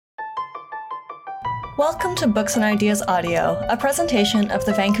Welcome to Books and Ideas Audio, a presentation of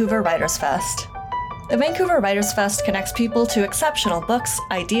the Vancouver Writers Fest. The Vancouver Writers Fest connects people to exceptional books,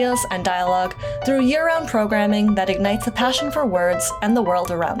 ideas, and dialogue through year-round programming that ignites a passion for words and the world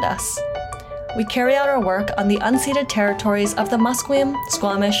around us. We carry out our work on the unceded territories of the Musqueam,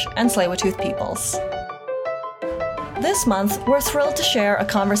 Squamish, and Tsleil-Waututh peoples. This month, we're thrilled to share a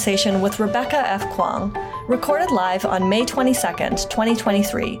conversation with Rebecca F. Kuang, recorded live on May 22nd,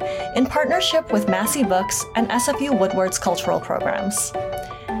 2023, in partnership with Massy Books and SFU Woodward's cultural programs.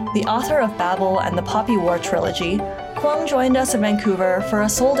 The author of Babel and the Poppy War Trilogy, Kuang joined us in Vancouver for a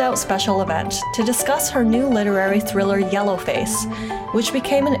sold-out special event to discuss her new literary thriller Yellowface, which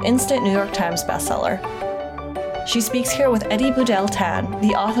became an instant New York Times bestseller. She speaks here with Eddy Boudel,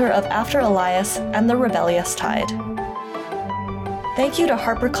 the author of After Elias and The Rebellious Tide. Thank you to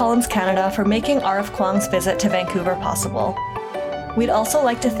HarperCollins Canada for making R.F. Kuang's visit to Vancouver possible. We'd also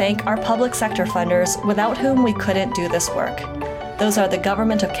like to thank our public sector funders, without whom we couldn't do this work. Those are the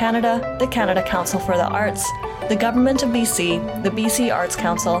Government of Canada, the Canada Council for the Arts, the Government of BC, the BC Arts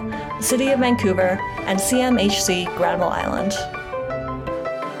Council, the City of Vancouver, and CMHC Granville Island.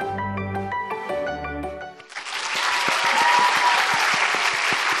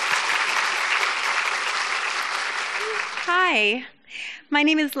 Hi. My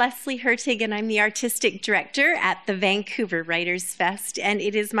name is Leslie Hertig, and I'm the Artistic Director at the Vancouver Writers Fest, and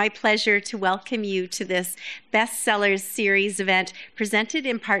it is my pleasure to welcome you to this Bestsellers series event presented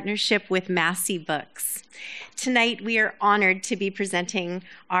in partnership with Massy Books. Tonight, we are honored to be presenting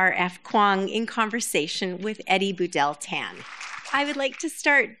R.F. Kuang in conversation with Eddy Boudel. I would like to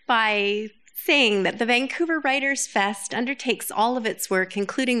start by saying that the Vancouver Writers Fest undertakes all of its work,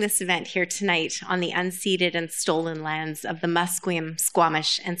 including this event here tonight, on the unceded and stolen lands of the Musqueam,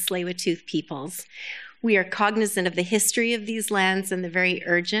 Squamish, and Tsleil-Waututh peoples. We are cognizant of the history of these lands and the very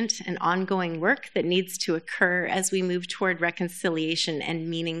urgent and ongoing work that needs to occur as we move toward reconciliation and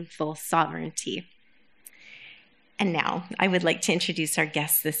meaningful sovereignty. And now, I would like to introduce our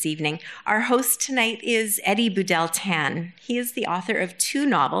guest this evening. Our host tonight is Eddy Boudel. He is the author of two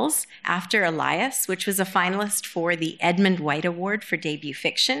novels, After Elias, which was a finalist for the Edmund White Award for Debut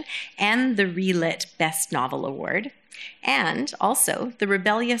Fiction and the Relit Best Novel Award, and also The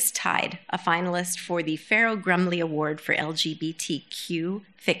Rebellious Tide, a finalist for the Farrow Grumley Award for LGBTQ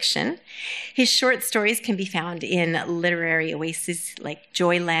fiction. His short stories can be found in literary oases like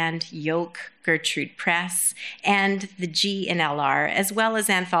Joyland, Yoke, Gertrude Press, and the G in LR, as well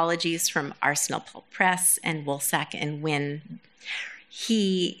as anthologies from Arsenal Pulp Press and Woolsack and Wynne.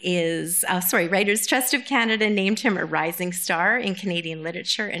 He is, Writers Trust of Canada named him a rising star in Canadian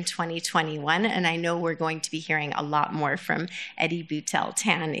literature in 2021, and I know we're going to be hearing a lot more from Eddy Boudel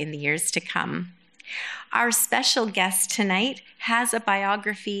in the years to come. Our special guest tonight has a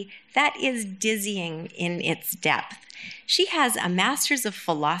biography that is dizzying in its depth. She has a Master's of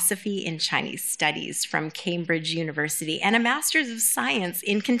Philosophy in Chinese Studies from Cambridge University and a Master's of Science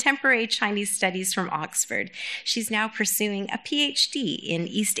in Contemporary Chinese Studies from Oxford. She's now pursuing a PhD in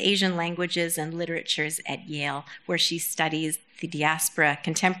East Asian Languages and Literatures at Yale, where she studies the diaspora,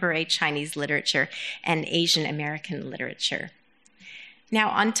 contemporary Chinese literature, and Asian American literature. Now,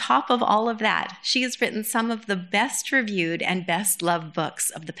 on top of all of that, she has written some of the best-reviewed and best-loved books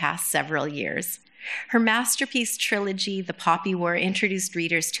of the past several years. Her masterpiece trilogy, The Poppy War, introduced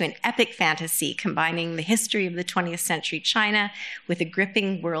readers to an epic fantasy combining the history of the 20th century China with a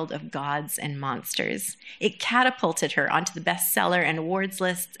gripping world of gods and monsters. It catapulted her onto the bestseller and awards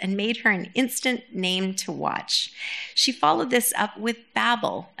lists and made her an instant name to watch. She followed this up with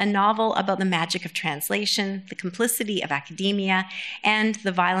Babel, a novel about the magic of translation, the complicity of academia, and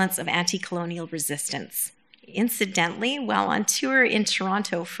the violence of anti-colonial resistance. Incidentally, while on tour in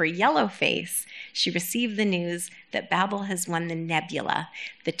Toronto for Yellowface, she received the news that Babel has won the Nebula,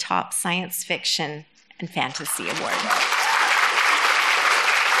 the top science fiction and fantasy award.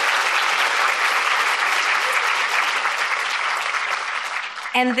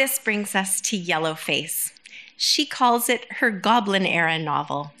 And this brings us to Yellowface. She calls it her Goblin-era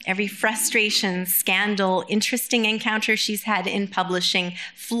novel. Every frustration, scandal, interesting encounter she's had in publishing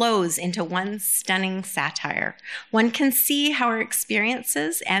flows into one stunning satire. One can see how her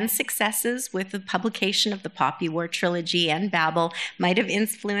experiences and successes with the publication of the Poppy War Trilogy and Babel might have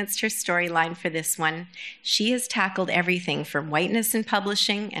influenced her storyline for this one. She has tackled everything from whiteness in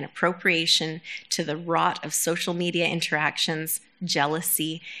publishing and appropriation to the rot of social media interactions,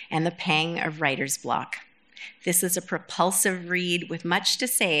 jealousy, and the pang of writer's block. This is a propulsive read with much to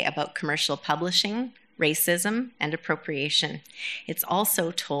say about commercial publishing, racism, and appropriation. It's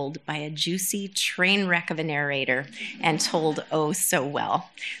also told by a juicy train wreck of a narrator and told oh so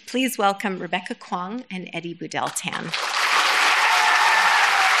well. Please welcome Rebecca Kuang and Eddy Boudel.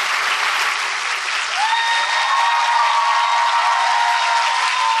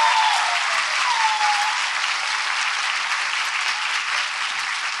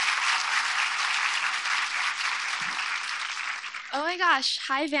 Oh my gosh,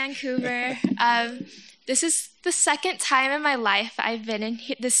 hi Vancouver. This is the second time in my life I've been in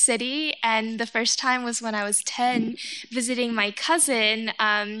the city, and the first time was when I was 10 visiting my cousin,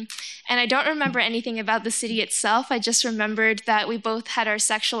 and I don't remember anything about the city itself. I just remembered that we both had our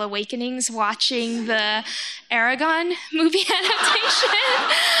sexual awakenings watching the Aragon movie adaptation.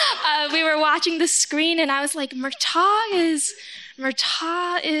 We were watching the screen and I was like, Murtaugh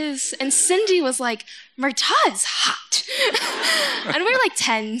is, and Cindy was like, Murtaugh is hot. And we were like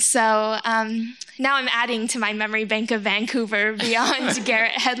 10, so now I'm adding to my memory bank of Vancouver beyond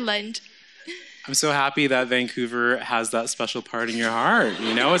Garrett Headland. I'm so happy that Vancouver has that special part in your heart.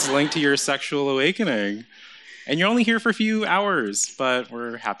 You know, it's linked to your sexual awakening. And you're only here for a few hours, but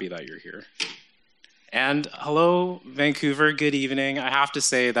we're happy that you're here. And hello, Vancouver, good evening. I have to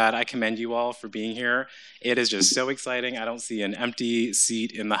say that I commend you all for being here. It is just so exciting. I don't see an empty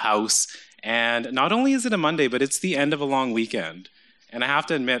seat in the house. And not only is it a Monday, but it's the end of a long weekend. And I have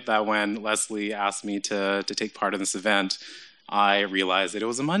to admit that when Leslie asked me to take part in this event, I realized that it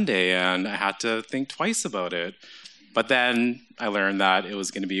was a Monday and I had to think twice about it. But then I learned that it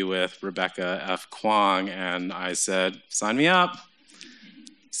was going to be with Rebecca F. Kuang, and I said, sign me up.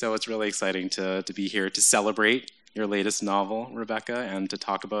 So it's really exciting to be here to celebrate your latest novel, Rebecca, and to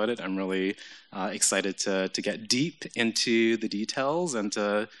talk about it. I'm really excited to get deep into the details and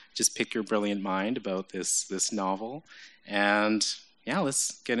to just pick your brilliant mind about this novel. And yeah,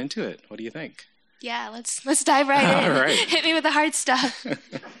 let's get into it. What do you think? Yeah, let's dive right in. All right. Hit me with the hard stuff.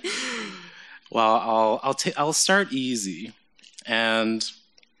 Well, I'll start easy, and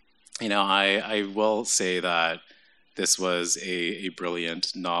you know, I will say that this was a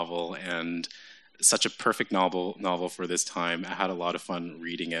brilliant novel and such a perfect novel for this time. I had a lot of fun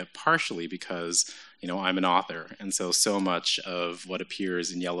reading it, partially because, you know, I'm an author, and so much of what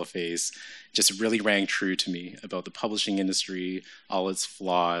appears in Yellowface just really rang true to me about the publishing industry, all its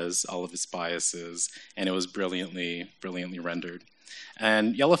flaws, all of its biases, and it was brilliantly rendered.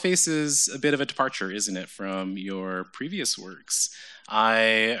 And Yellowface is a bit of a departure, isn't it, from your previous works?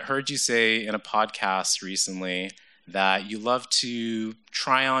 I heard you say in a podcast recently that you love to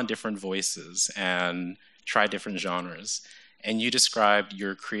try on different voices and try different genres. And you described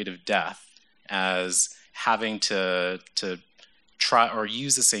your creative death as having to try or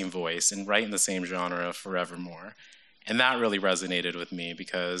use the same voice and write in the same genre forevermore. And that really resonated with me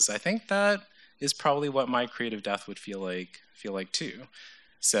because I think that is probably what my creative death would feel like too.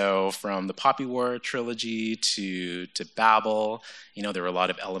 So from the Poppy War Trilogy to Babel, you know, there were a lot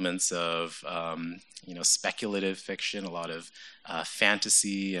of elements of speculative fiction, a lot of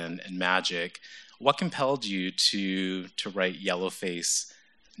fantasy and magic. What compelled you to write Yellowface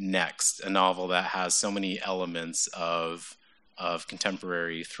next, a novel that has so many elements of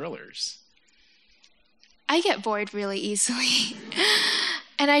contemporary thrillers? I get bored really easily.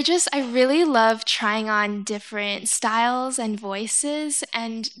 And I really love trying on different styles and voices,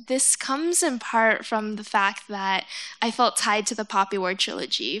 and this comes in part from the fact that I felt tied to the Poppy War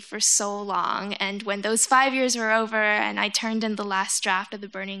Trilogy for so long, and when those 5 years were over and I turned in the last draft of The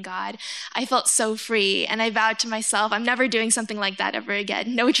Burning God, I felt so free, and I vowed to myself, I'm never doing something like that ever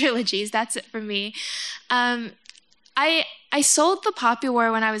again. No trilogies, that's it for me. I sold the Poppy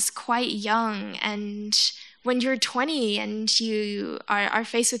War when I was quite young, and when you're 20 and you are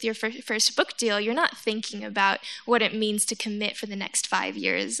faced with your first book deal, you're not thinking about what it means to commit for the next 5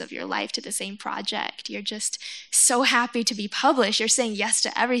 years of your life to the same project. You're just so happy to be published. You're saying yes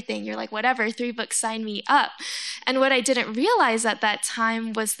to everything. You're like, whatever, 3 books, sign me up. And what I didn't realize at that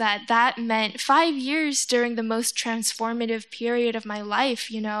time was that meant 5 years during the most transformative period of my life.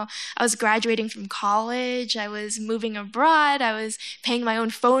 You know, I was graduating from college. I was moving abroad. I was paying my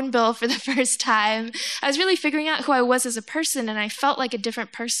own phone bill for the first time. I was really figuring out who I was as a person, and I felt like a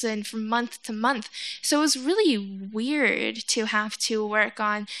different person from month to month. So it was really weird to have to work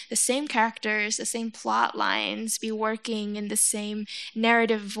on the same characters, the same plot lines, be working in the same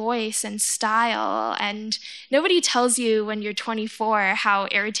narrative voice and style. And nobody tells you when you're 24 how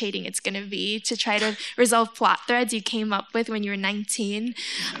irritating it's going to be to try to resolve plot threads you came up with when you were 19.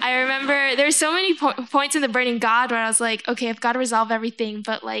 I remember there's so many points in The Burning God where I was like, okay, I've got to resolve everything,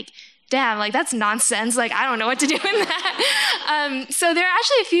 but like, damn, like that's nonsense. Like, I don't know what to do in that. So there are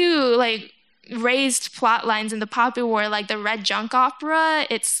actually a few like raised plot lines in the Poppy War, like the Red Junk opera,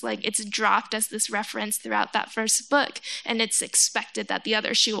 it's dropped as this reference throughout that first book, and it's expected that the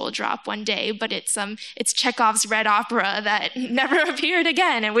other shoe will drop one day, but it's Chekhov's Red Opera that never appeared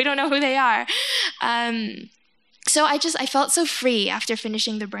again, and we don't know who they are. So I felt so free after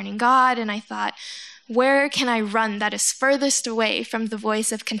finishing The Burning God, and I thought, where can I run that is furthest away from the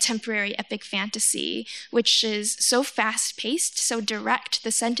voice of contemporary epic fantasy, which is so fast-paced, so direct.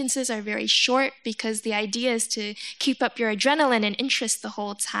 The sentences are very short because the idea is to keep up your adrenaline and interest the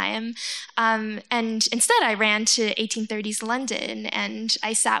whole time. And instead, I ran to 1830s London, and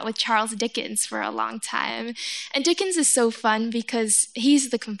I sat with Charles Dickens for a long time. And Dickens is so fun because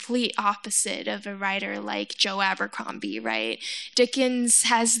he's the complete opposite of a writer like Joe Abercrombie, right? Dickens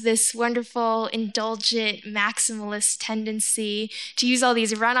has this wonderful, indulgent, maximalist tendency to use all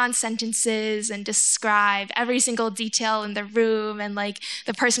these run-on sentences and describe every single detail in the room and like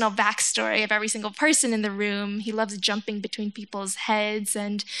the personal backstory of every single person in the room. He loves jumping between people's heads,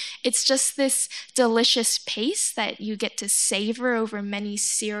 and it's just this delicious pace that you get to savor over many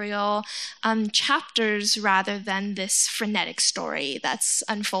serial chapters rather than this frenetic story that's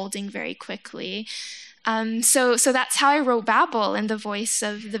unfolding very quickly. So that's how I wrote Babel in the voice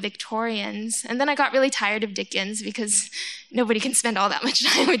of the Victorians. And then I got really tired of Dickens because nobody can spend all that much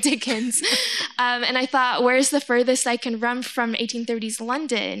time with Dickens. And I thought, where's the furthest I can run from 1830s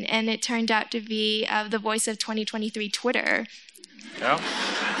London? And it turned out to be the voice of 2023 Twitter. Yeah.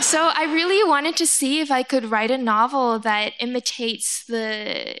 So I really wanted to see if I could write a novel that imitates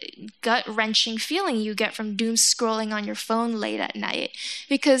the gut-wrenching feeling you get from doom scrolling on your phone late at night,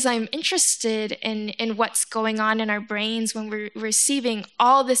 because I'm interested in what's going on in our brains when we're receiving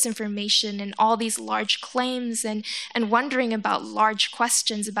all this information and all these large claims and wondering about large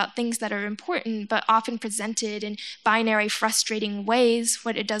questions about things that are important but often presented in binary, frustrating ways,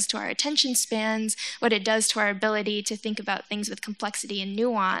 what it does to our attention spans, what it does to our ability to think about things with complexity and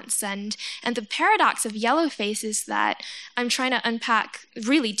nuance. And the paradox of Yellowface is that I'm trying to unpack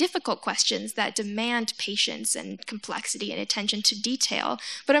really difficult questions that demand patience and complexity and attention to detail,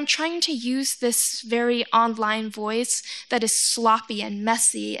 but I'm trying to use this very online voice that is sloppy and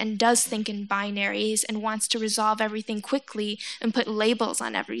messy and does think in binaries and wants to resolve everything quickly and put labels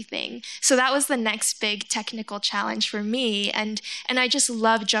on everything. So that was the next big technical challenge for me, and I just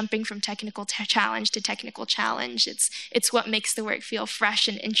love jumping from technical challenge to technical challenge. It's what makes the work feel fresh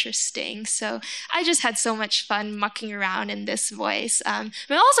and interesting. So I just had so much fun mucking around in this voice. But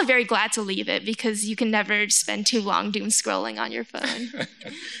I'm also very glad to leave it because you can never spend too long doom scrolling on your phone.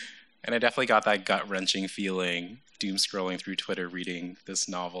 And I definitely got that gut-wrenching feeling doom scrolling through Twitter reading this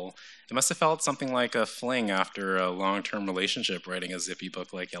novel. It must have felt something like a fling after a long-term relationship, writing a zippy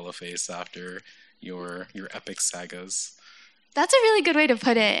book like Yellowface after your epic sagas. That's a really good way to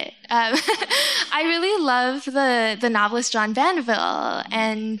put it. I really love the novelist John Banville,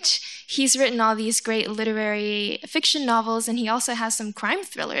 and he's written all these great literary fiction novels, and he also has some crime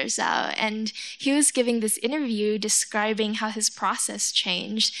thrillers out. And he was giving this interview describing how his process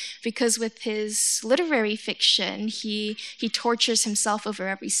changed, because with his literary fiction, he tortures himself over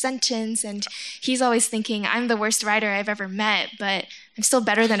every sentence, and he's always thinking, I'm the worst writer I've ever met, but I'm still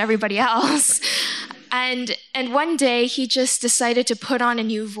better than everybody else. And one day he just decided to put on a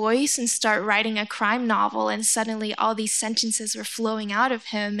new voice and start writing a crime novel, and suddenly all these sentences were flowing out of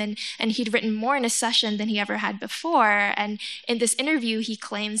him, and he'd written more in a session than he ever had before. And in this interview, he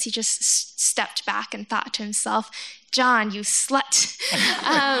claims he just stepped back and thought to himself, John, you slut.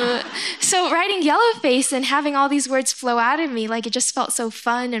 So writing Yellowface and having all these words flow out of me, like it just felt so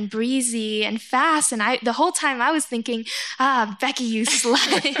fun and breezy and fast. And the whole time I was thinking, Becky, you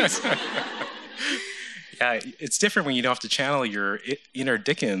slut. Yeah, it's different when you don't have to channel your inner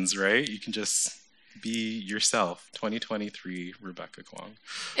Dickens, right? You can just be yourself. 2023 Rebecca Kuang.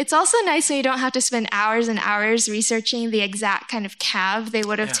 It's also nice when you don't have to spend hours and hours researching the exact kind of cab they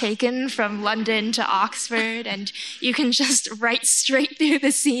would have taken from London to Oxford, and you can just write straight through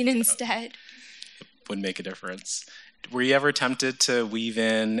the scene instead. It would make a difference. Were you ever tempted to weave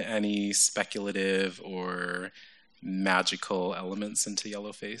in any speculative or magical elements into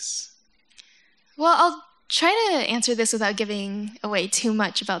Yellowface? Well, I'll try to answer this without giving away too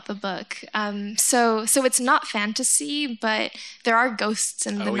much about the book. So it's not fantasy, but there are ghosts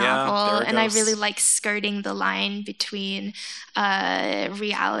in the novel, and I really like skirting the line between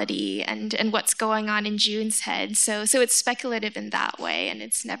reality and what's going on in June's head. So it's speculative in that way, and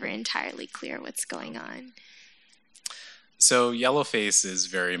it's never entirely clear what's going on. So Yellowface is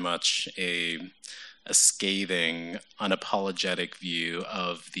very much a scathing, unapologetic view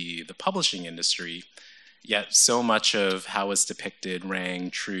of the publishing industry, yet so much of how it's depicted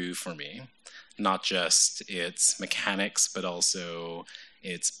rang true for me. not just its mechanics, but also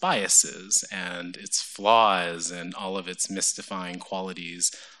its biases and its flaws and all of its mystifying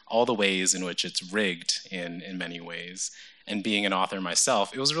qualities, all the ways in which it's rigged in many ways. And being an author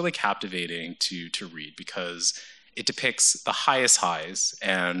myself, it was really captivating to read because it depicts the highest highs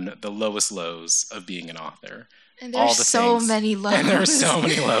and the lowest lows of being an author. And there's so many lows. And there are so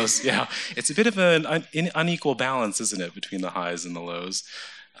many lows, yeah. It's a bit of an unequal balance, isn't it, between the highs and the lows?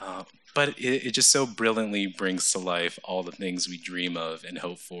 But it just so brilliantly brings to life all the things we dream of and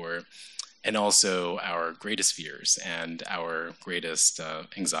hope for, and also our greatest fears and our greatest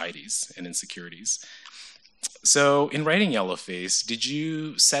anxieties and insecurities. So in writing Yellowface, did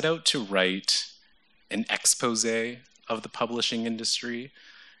you set out to write an expose of the publishing industry,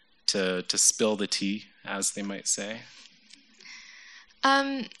 to spill the tea, as they might say?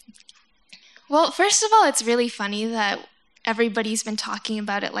 Well, first of all, it's really funny that everybody's been talking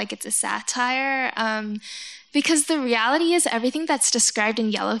about it like it's a satire, because the reality is everything that's described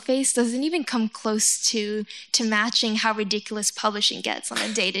in Yellowface doesn't even come close to matching how ridiculous publishing gets on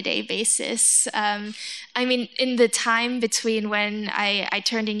a day-to-day basis. I mean, in the time between when I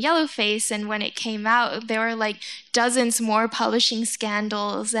turned in Yellowface and when it came out, there were like dozens more publishing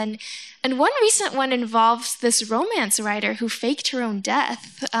scandals, and one recent one involved this romance writer who faked her own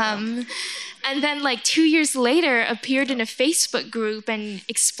death. And then like 2 years later appeared in a Facebook group and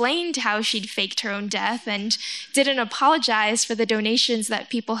explained how she'd faked her own death and didn't apologize for the donations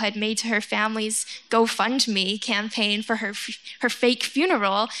that people had made to her family's GoFundMe campaign for her fake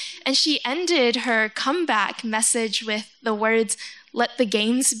funeral. And she ended her comeback message with the words, "Let the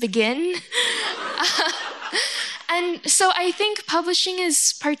games begin." And so I think publishing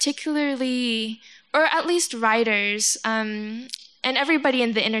is particularly, or at least writers, and everybody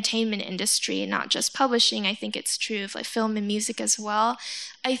in the entertainment industry, not just publishing, I think it's true of like film and music as well.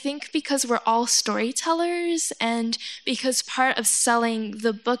 I think because we're all storytellers, and because part of selling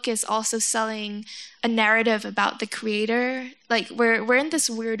the book is also selling a narrative about the creator. Like we're in this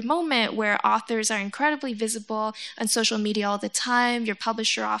weird moment where authors are incredibly visible on social media all the time. Your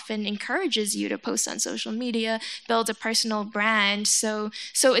publisher often encourages you to post on social media, build a personal brand. So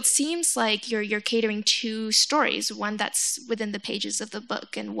it seems like you're catering two stories, one that's within the pages of the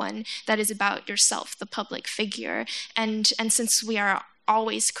book and one that is about yourself, the public figure. And since we are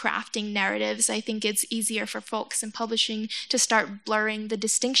always crafting narratives, I think it's easier for folks in publishing to start blurring the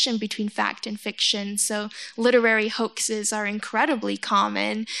distinction between fact and fiction. So literary hoaxes are incredibly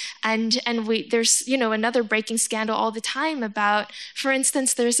common, and there's another breaking scandal all the time about, for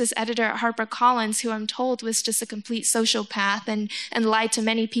instance, there's this editor at HarperCollins who I'm told was just a complete sociopath and lied to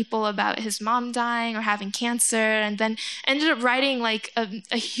many people about his mom dying or having cancer, and then ended up writing like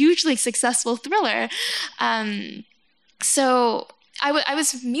a hugely successful thriller. So I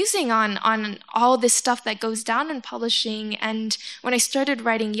was musing on all this stuff that goes down in publishing, and when I started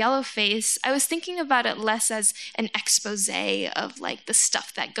writing Yellowface, I was thinking about it less as an expose of like the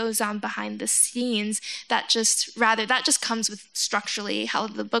stuff that goes on behind the scenes. That just comes with structurally how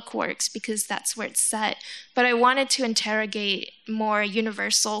the book works, because that's where it's set. But I wanted to interrogate more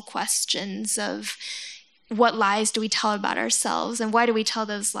universal questions of, what lies do we tell about ourselves, and why do we tell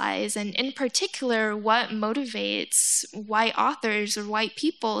those lies? And in particular, what motivates white authors or white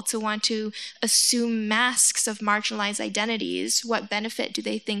people to want to assume masks of marginalized identities? What benefit do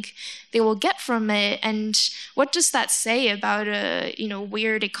they think they will get from it? And what does that say about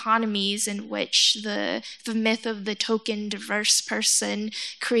weird economies in which the myth of the token diverse person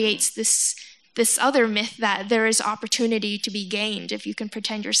creates this other myth that there is opportunity to be gained if you can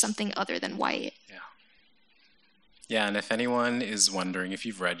pretend you're something other than white? Yeah, and if anyone is wondering, if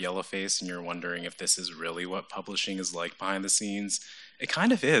you've read Yellowface and you're wondering if this is really what publishing is like behind the scenes, it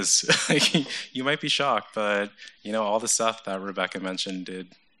kind of is. You might be shocked, but all the stuff that Rebecca mentioned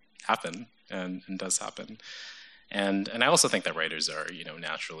did happen and does happen. And I also think that writers are,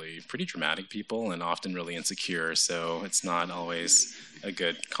 naturally pretty dramatic people and often really insecure, so it's not always a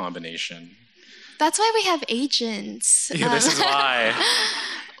good combination. That's why we have agents. Yeah, this is why.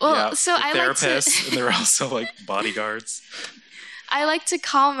 Well, yeah, so I like to, and they're also like bodyguards. I like to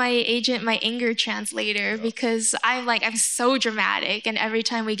call my agent my anger translator, because I'm so dramatic, and every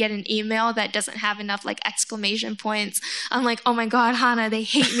time we get an email that doesn't have enough like exclamation points, I'm like, oh my God, Hannah, they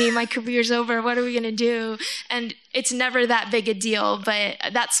hate me, my career's over, what are we gonna do? And it's never that big a deal, but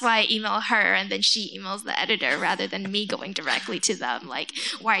that's why I email her, and then she emails the editor rather than me going directly to them, like,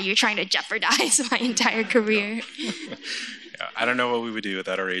 why are you trying to jeopardize my entire career? I don't know what we would do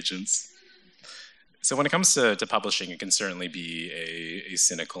without our agents. So when it comes to publishing, it can certainly be a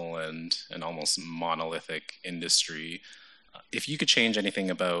cynical and an almost monolithic industry. If you could change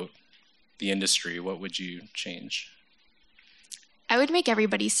anything about the industry, what would you change? I would make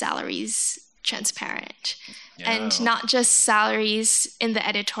everybody's salaries transparent. Yeah. And not just salaries in the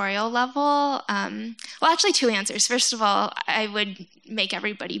editorial level. Well, actually, two answers. First of all, I would make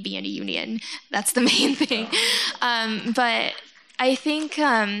everybody be in a union. That's the main thing. But I think...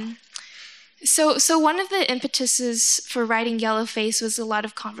 So one of the impetuses for writing Yellowface was a lot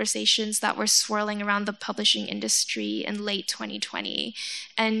of conversations that were swirling around the publishing industry in late 2020.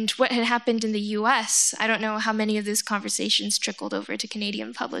 And what had happened in the US, I don't know how many of those conversations trickled over to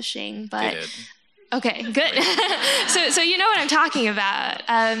Canadian publishing, but... They did. Okay, good. So you know what I'm talking about.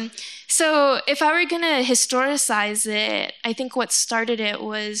 So if I were going to historicize it, I think what started it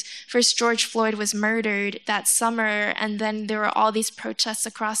was first George Floyd was murdered that summer, and then there were all these protests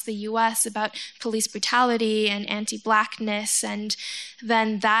across the US about police brutality and anti-Blackness, and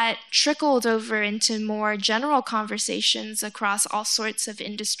then that trickled over into more general conversations across all sorts of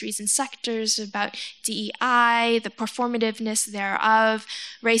industries and sectors about DEI, the performativeness thereof,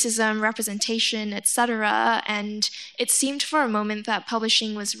 racism, representation, etc. And it seemed for a moment that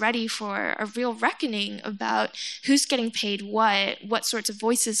publishing was ready for a real reckoning about who's getting paid what sorts of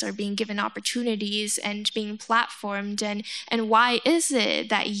voices are being given opportunities and being platformed, and why is it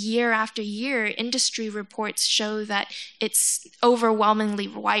that year after year industry reports show that it's overwhelmingly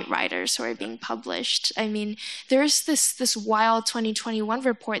white writers who are being published. I mean, there's this wild 2021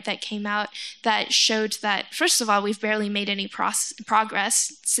 report that came out that showed that, first of all, we've barely made any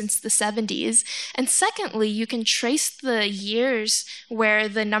progress since the 70s, and secondly, you can trace the years where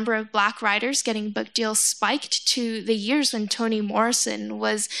the number of Black writers getting book deals spiked to the years when Toni Morrison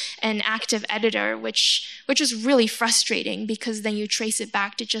was an active editor, which was really frustrating because then you trace it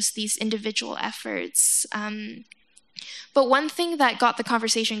back to just these individual efforts. But one thing that got the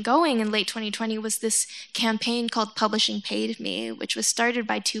conversation going in late 2020 was this campaign called Publishing Paid Me, which was started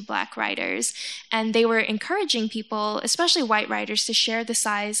by two Black writers. And they were encouraging people, especially white writers, to share the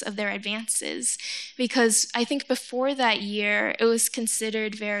size of their advances. Because I think before that year, it was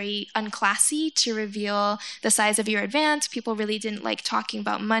considered very unclassy to reveal the size of your advance. People really didn't like talking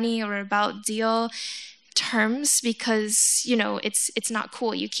about money or about deal terms because, you know, it's not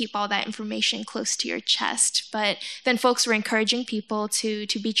cool. You keep all that information close to your chest. But then folks were encouraging people to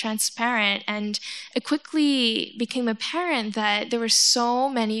be transparent, and it quickly became apparent that there were so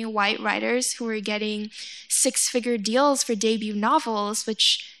many white writers who were getting six-figure deals for debut novels,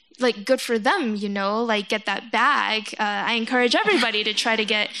 which, like, good for them, you know, like, get that bag. I encourage everybody to try to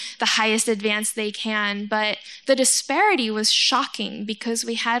get the highest advance they can. But the disparity was shocking because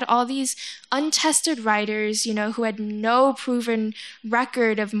we had all these untested writers, you know, who had no proven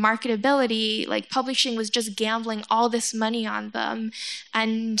record of marketability. Like, publishing was just gambling all this money on them.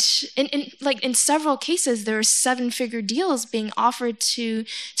 And in several cases, there were seven-figure deals being offered to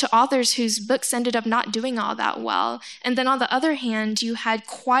authors whose books ended up not doing all that well. And then on the other hand, you had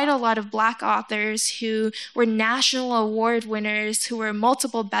quite a lot of Black authors who were national award winners, who were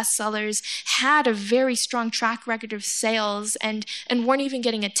multiple bestsellers, had a very strong track record of sales, and weren't even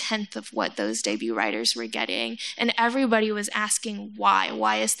getting a tenth of what those debut writers were getting. And everybody was asking why.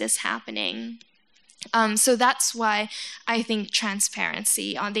 Why is this happening? So that's why I think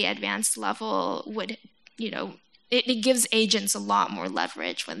transparency on the advanced level would, you know, it gives agents a lot more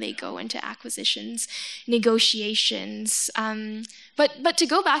leverage when they go into acquisitions, negotiations. But to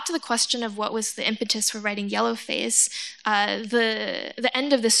go back to the question of what was the impetus for writing Yellowface, the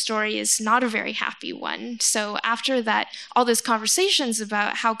end of this story is not a very happy one. So after that, all those conversations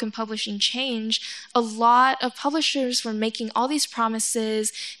about how can publishing change, a lot of publishers were making all these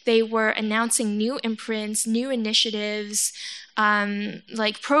promises. They were announcing new imprints, new initiatives,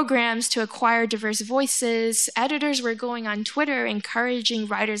 like programs to acquire diverse voices. Editors were going on Twitter encouraging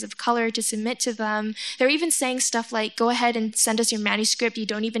writers of color to submit to them. They're even saying stuff like, go ahead and send us your manuscript, you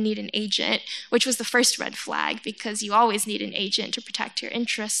don't even need an agent, which was the first red flag because you always need an agent to protect your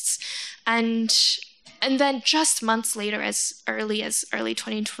interests. And then just months later, as early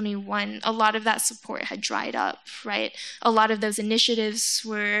 2021, a lot of that support had dried up, right? A lot of those initiatives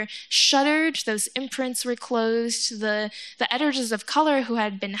were shuttered, those imprints were closed, the editors of color who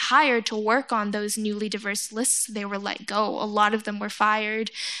had been hired to work on those newly diverse lists, they were let go. A lot of them were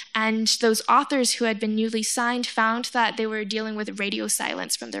fired. And those authors who had been newly signed found that they were dealing with radio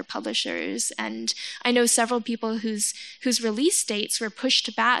silence from their publishers. And I know several people whose release dates were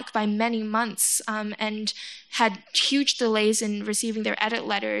pushed back by many months, and had huge delays in receiving their edit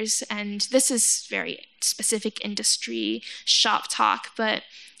letters. And this is very specific industry shop talk, but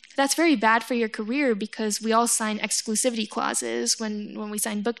that's very bad for your career because we all sign exclusivity clauses when we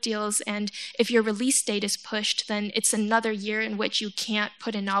sign book deals. And if your release date is pushed, then it's another year in which you can't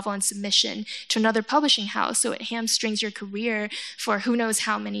put a novel on submission to another publishing house. So it hamstrings your career for who knows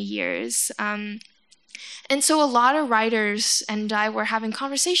how many years. And so a lot of writers and I were having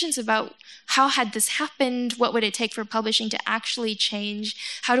conversations about how had this happened? What would it take for publishing to actually change?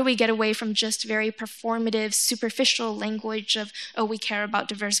 How do we get away from just very performative, superficial language of, oh, we care about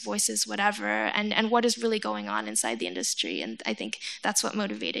diverse voices, whatever, and what is really going on inside the industry? And I think that's what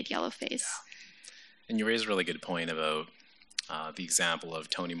motivated Yellowface. And you raise a really good point about the example of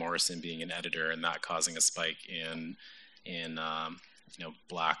Toni Morrison being an editor and that causing a spike in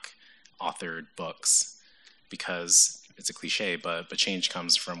Black authored books, because it's a cliche, but change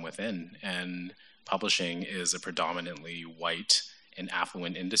comes from within, and publishing is a predominantly white and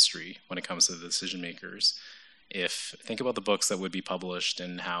affluent industry when it comes to the decision makers. Think about the books that would be published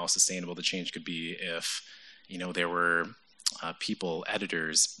and how sustainable the change could be if there were people,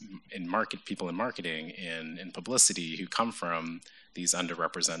 editors, people in marketing, in publicity who come from these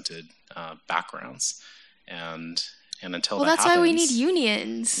underrepresented backgrounds, and until that that's happens, why we need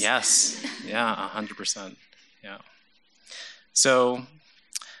unions. Yes, yeah, 100%. Yeah. So,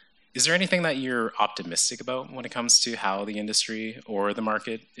 is there anything that you're optimistic about when it comes to how the industry or the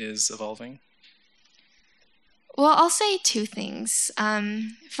market is evolving? Well, I'll say two things.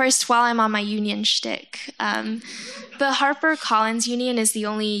 First, while I'm on my union shtick, the HarperCollins union is the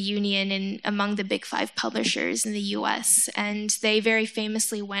only union among the big 5 publishers in the U.S., and they very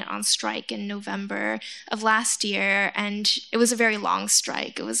famously went on strike in November of last year, and it was a very long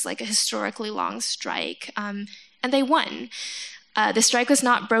strike. It was like a historically long strike, and they won. The strike was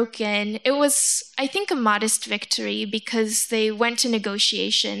not broken. It was, I think, a modest victory because they went to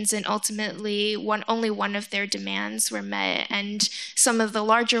negotiations and ultimately only one of their demands were met. And some of the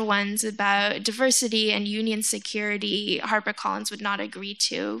larger ones about diversity and union security, HarperCollins would not agree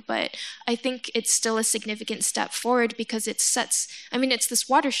to. But I think it's still a significant step forward because it's this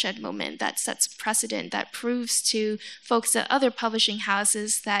watershed moment that sets precedent, that proves to folks at other publishing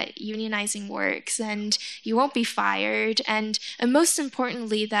houses that unionizing works and you won't be fired. And most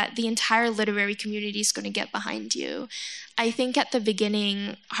importantly, that the entire literary community is going to get behind you. I think at the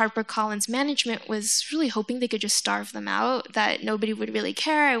beginning, HarperCollins management was really hoping they could just starve them out, that nobody would really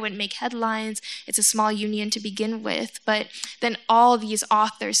care, I wouldn't make headlines, it's a small union to begin with. But then all these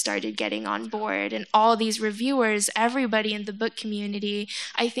authors started getting on board, and all these reviewers, everybody in the book community.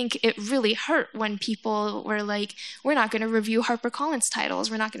 I think it really hurt when people were like, we're not going to review HarperCollins titles,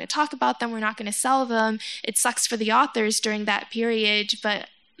 we're not going to talk about them, we're not going to sell them. It sucks for the authors during that period, but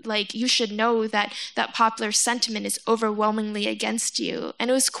you should know that popular sentiment is overwhelmingly against you.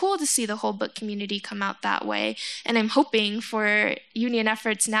 And it was cool to see the whole book community come out that way. And I'm hoping for union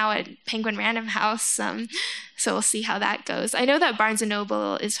efforts now at Penguin Random House. So we'll see how that goes. I know that Barnes &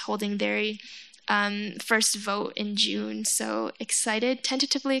 Noble is holding their first vote in June. So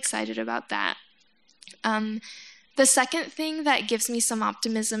tentatively excited about that. The second thing that gives me some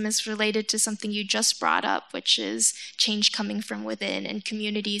optimism is related to something you just brought up, which is change coming from within and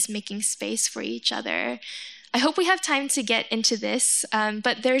communities making space for each other. I hope we have time to get into this,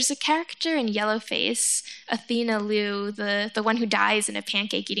 but there's a character in Yellowface, Athena Liu, the one who dies in a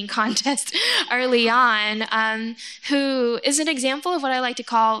pancake eating contest early on, who is an example of what I like to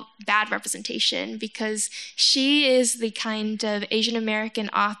call bad representation, because she is the kind of Asian American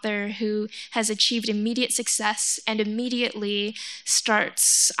author who has achieved immediate success and immediately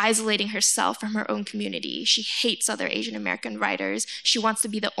starts isolating herself from her own community. She hates other Asian American writers. She wants to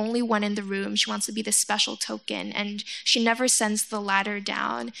be the only one in the room. She wants to be the special token. And she never sends the ladder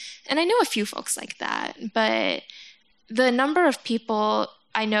down. And I know a few folks like that, but the number of people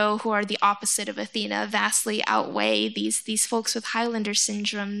I know who are the opposite of Athena vastly outweigh these folks with Highlander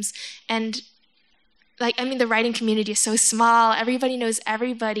syndromes. And the writing community is so small. Everybody knows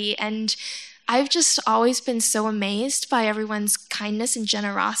everybody. And I've just always been so amazed by everyone's kindness and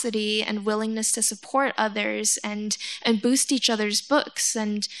generosity and willingness to support others and boost each other's books.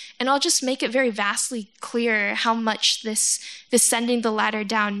 And I'll just make it very vastly clear how much this sending the ladder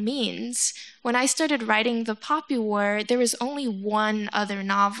down means. When I started writing The Poppy War, there was only one other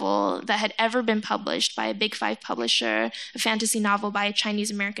novel that had ever been published by a Big 5 publisher, a fantasy novel by a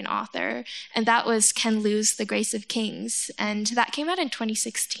Chinese-American author, and that was Ken Liu's The Grace of Kings. And that came out in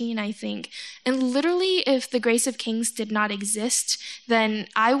 2016, I think. And literally, if The Grace of Kings did not exist, then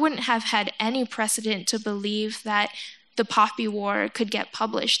I wouldn't have had any precedent to believe that the Poppy War could get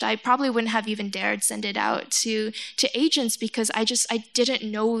published. I probably wouldn't have even dared send it out to agents because I didn't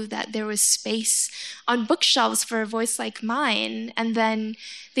know that there was space on bookshelves for a voice like mine. And then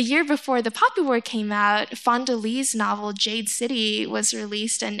the year before the Poppy War came out, Fonda Lee's novel Jade City was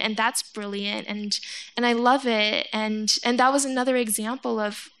released, and that's brilliant, and I love it. And that was another example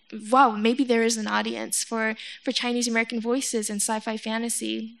of, wow, maybe there is an audience for Chinese American voices in sci-fi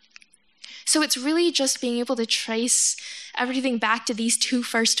fantasy. So it's really just being able to trace everything back to these two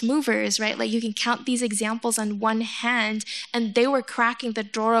first movers, right? Like you can count these examples on one hand, and they were cracking the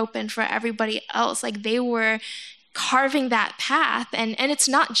door open for everybody else. Like they were carving that path. And it's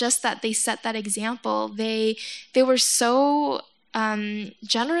not just that they set that example. They were so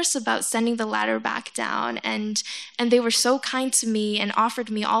generous about sending the ladder back down, and they were so kind to me and offered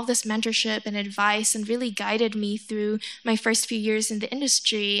me all this mentorship and advice and really guided me through my first few years in the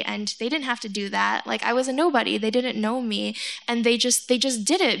industry. And they didn't have to do that. Like I was a nobody, they didn't know me, and they just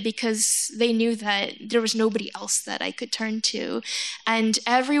did it because they knew that there was nobody else that I could turn to. And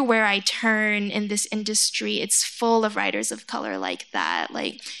everywhere I turn in this industry, it's full of writers of color like that.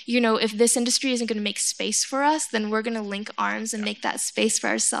 Like, you know, if this industry isn't going to make space for us, then we're going to link arms and make that space for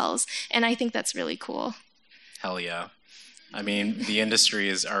ourselves. And I think that's really cool. Hell yeah. I mean, the industry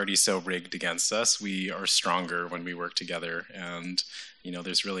is already so rigged against us. We are stronger when we work together. And, you know,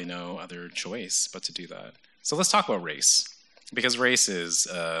 there's really no other choice but to do that. So let's talk about race. Because race is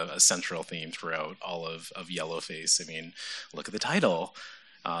a central theme throughout all of Yellowface. I mean, look at the title.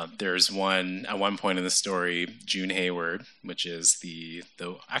 There's at one point in the story, June Hayward, which is the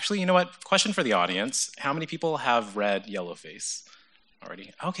actually, you know what? Question for the audience. How many people have read Yellowface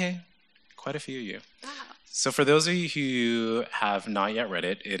already? Okay, quite a few of you. Wow. So for those of you who have not yet read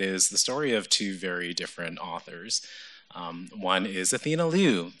it, it is the story of two very different authors. One is Athena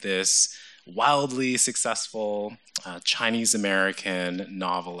Liu, this wildly successful Chinese-American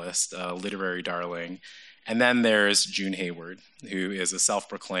novelist, literary darling. And then there's June Hayward, who is a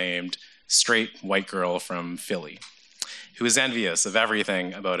self-proclaimed straight white girl from Philly, who is envious of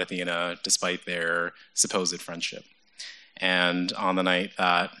everything about Athena despite their supposed friendship. And on the night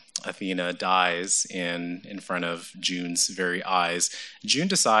that Athena dies in front of June's very eyes, June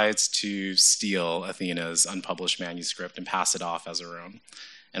decides to steal Athena's unpublished manuscript and pass it off as her own.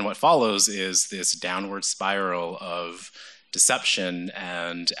 And what follows is this downward spiral of deception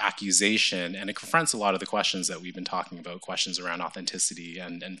and accusation, and it confronts a lot of the questions that we've been talking about, questions around authenticity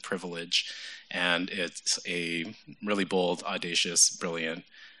and privilege. And it's a really bold, audacious, brilliant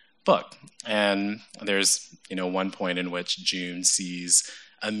book. And there's, you know, one point in which June sees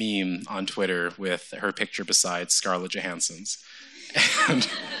a meme on Twitter with her picture beside Scarlett Johansson's. And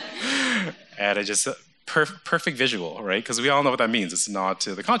I just... perfect visual, right? Because we all know what that means. It's a nod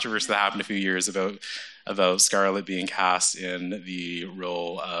to the controversy that happened a few years about Scarlett being cast in the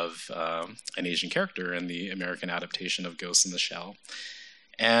role of an Asian character in the American adaptation of Ghost in the Shell.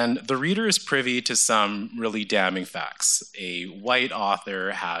 And the reader is privy to some really damning facts. A white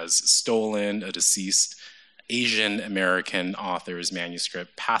author has stolen a deceased Asian American author's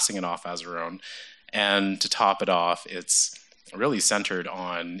manuscript, passing it off as her own. And to top it off, it's really centered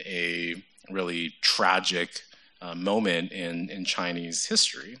on a really tragic moment in Chinese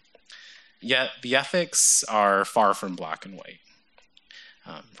history. Yet the ethics are far from black and white.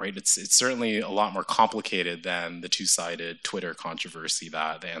 Right? It's certainly a lot more complicated than the two-sided Twitter controversy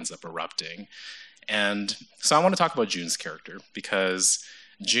that ends up erupting. And so I want to talk about June's character, because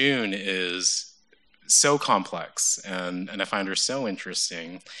June is so complex, and I find her so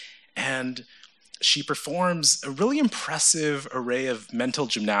interesting. And she performs a really impressive array of mental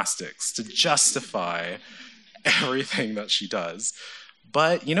gymnastics to justify everything that she does.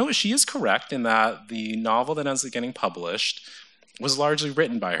 But, you know, she is correct in that the novel that ends up getting published was largely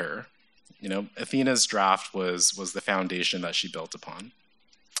written by her. You know, Athena's draft was the foundation that she built upon.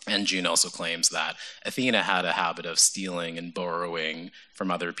 And June also claims that Athena had a habit of stealing and borrowing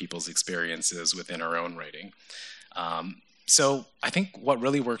from other people's experiences within her own writing. So I think what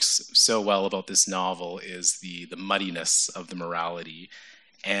really works so well about this novel is the muddiness of the morality.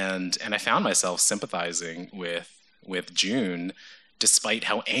 And I found myself sympathizing with June, despite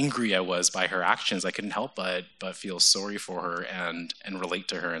how angry I was by her actions. I couldn't help but feel sorry for her and relate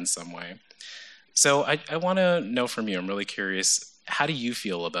to her in some way. So I want to know from you, I'm really curious, how do you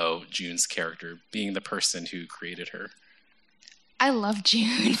feel about June's character, being the person who created her? I love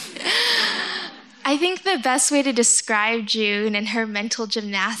June. I think the best way to describe June and her mental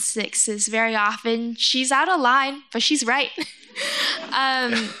gymnastics is very often she's out of line, but she's right.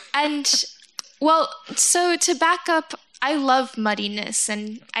 So to back up, I love muddiness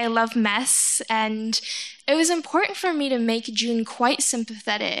and I love mess, and it was important for me to make June quite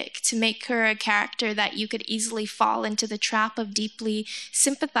sympathetic, to make her a character that you could easily fall into the trap of deeply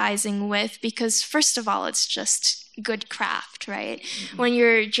sympathizing with, because first of all, it's just good craft, right? Mm-hmm.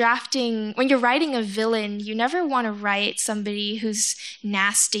 When you're writing a villain, you never want to write somebody who's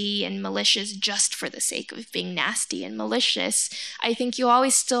nasty and malicious just for the sake of being nasty and malicious. I think you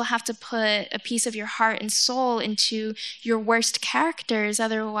always still have to put a piece of your heart and soul into your worst characters.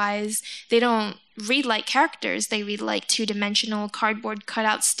 Otherwise, they don't read like characters. They read like two-dimensional cardboard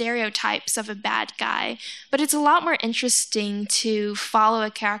cutout stereotypes of a bad guy. But it's a lot more interesting to follow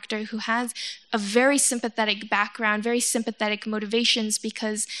a character who has a very sympathetic background, very sympathetic motivations,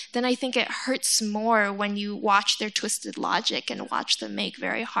 because then I think it hurts more when you watch their twisted logic and watch them make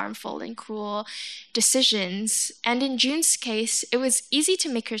very harmful and cruel decisions. And in June's case, it was easy to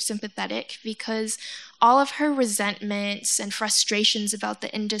make her sympathetic because all of her resentments and frustrations about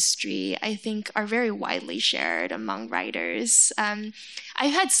the industry, I think, are very widely shared among writers.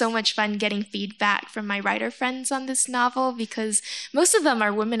 I've had so much fun getting feedback from my writer friends on this novel because most of them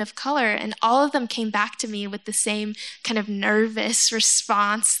are women of color, and all of them came back to me with the same kind of nervous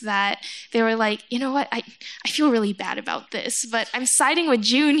response that they were like, you know what, I feel really bad about this, but I'm siding with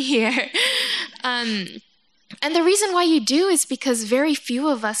June here. And the reason why you do is because very few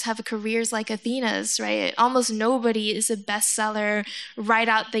of us have careers like Athena's, right? Almost nobody is a bestseller right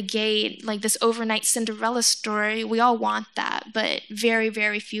out the gate, like this overnight Cinderella story. We all want that, but very,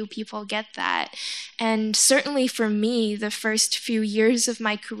 very few people get that. And certainly for me, the first few years of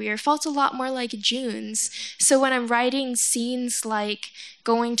my career felt a lot more like June's. So when I'm writing scenes like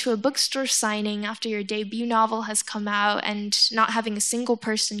going to a bookstore signing after your debut novel has come out and not having a single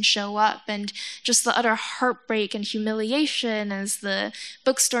person show up, and just the utter heartbreak and humiliation as the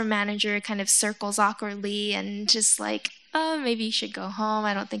bookstore manager kind of circles awkwardly and just like, maybe you should go home,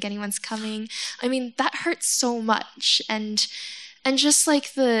 I don't think anyone's coming. I mean, that hurts so much. And just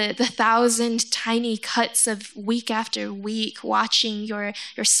like the 1,000 tiny cuts of week after week, watching your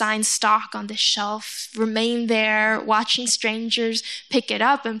signed stock on the shelf remain there, watching strangers pick it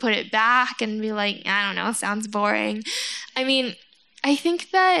up and put it back and be like, I don't know, sounds boring. I mean, I think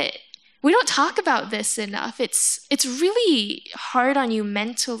that we don't talk about this enough. It's really hard on you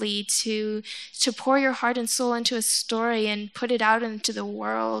mentally to pour your heart and soul into a story and put it out into the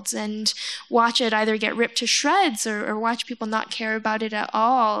world and watch it either get ripped to shreds or watch people not care about it at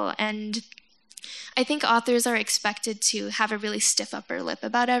all. And I think authors are expected to have a really stiff upper lip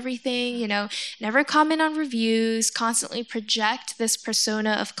about everything, you know, never comment on reviews, constantly project this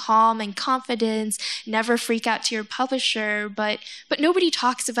persona of calm and confidence, never freak out to your publisher, but nobody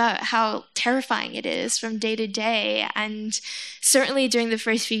talks about how terrifying it is from day to day. And certainly during the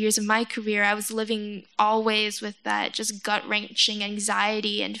first few years of my career, I was living always with that just gut-wrenching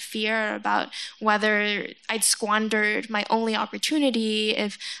anxiety and fear about whether I'd squandered my only opportunity,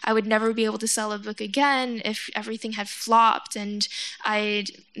 if I would never be able to sell a book again, if everything had flopped and I'd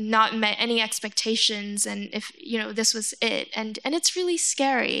not met any expectations, and if, you know, this was it. And it's really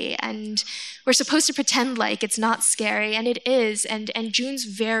scary, and we're supposed to pretend like it's not scary, and it is. And June's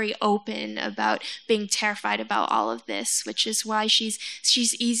very open about being terrified about all of this, which is why she's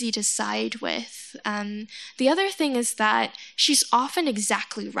easy to side with. The other thing is that she's often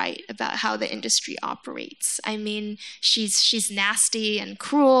exactly right about how the industry operates. I mean, she's nasty and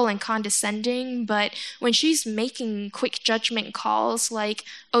cruel and condescending, but when she's making quick judgment calls like,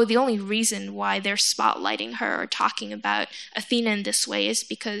 oh, the only reason why they're spotlighting her or talking about Athena in this way is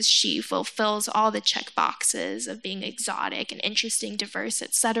because she fulfills all the check boxes of being exotic and interesting, diverse,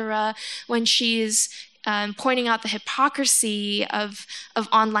 etc. When she's pointing out the hypocrisy of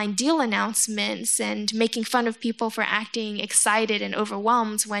online deal announcements and making fun of people for acting excited and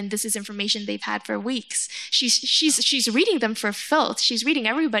overwhelmed when this is information they've had for weeks. She's reading them for filth. She's reading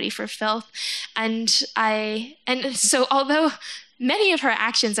everybody for filth. And so although many of her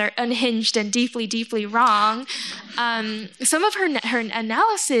actions are unhinged and deeply, deeply wrong, some of her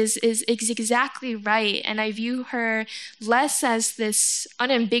analysis is exactly right, and I view her less as this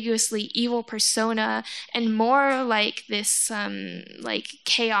unambiguously evil persona and more like this like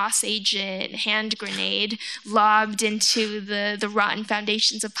chaos agent hand grenade lobbed into the rotten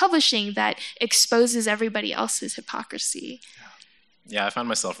foundations of publishing that exposes everybody else's hypocrisy. Yeah, I found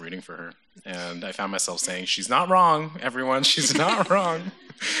myself rooting for her. And I found myself saying, she's not wrong, everyone, she's not wrong.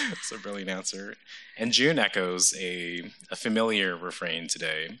 It's a brilliant answer. And June echoes a familiar refrain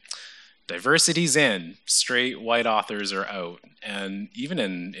today. Diversity's in, straight white authors are out. And even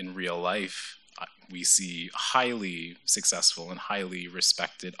in real life, we see highly successful and highly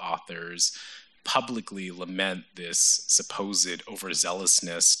respected authors publicly lament this supposed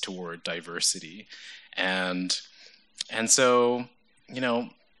overzealousness toward diversity. And so,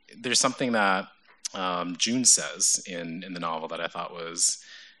 there's something that June says in the novel that I thought was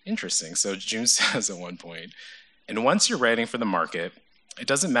interesting. So June says at one point, "And once you're writing for the market, it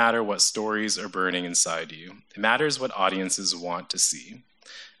doesn't matter what stories are burning inside you. It matters what audiences want to see.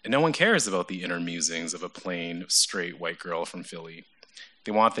 And no one cares about the inner musings of a plain, straight white girl from Philly.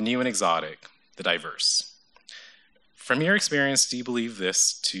 They want the new and exotic, the diverse." From your experience, do you believe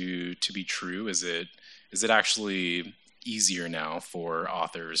this to be true? Is it actually easier now for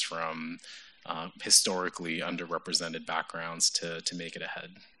authors from historically underrepresented backgrounds to make it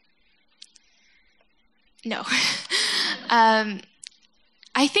ahead? No.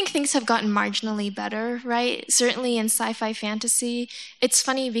 I think things have gotten marginally better, right? Certainly in sci-fi fantasy. It's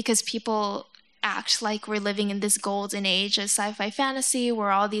funny because people act like we're living in this golden age of sci-fi fantasy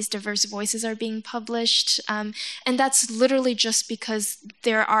where all these diverse voices are being published. And that's literally just because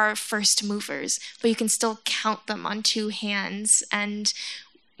there are first movers, but you can still count them on two hands. And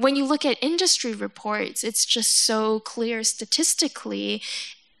when you look at industry reports, it's just so clear statistically.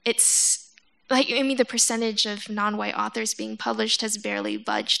 It's the percentage of non-white authors being published has barely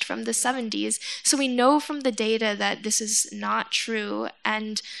budged from the 70s. So we know from the data that this is not true.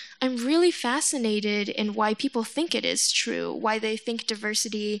 And I'm really fascinated in why people think it is true, why they think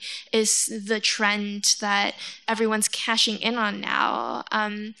diversity is the trend that everyone's cashing in on now.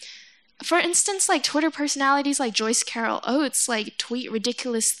 For instance, like Twitter personalities like Joyce Carol Oates tweet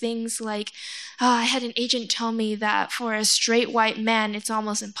ridiculous things like, I had an agent tell me that for a straight white man, it's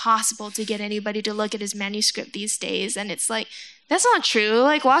almost impossible to get anybody to look at his manuscript these days. And it's like, that's not true.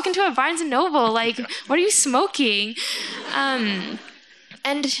 Walk into a Barnes & Noble. What are you smoking?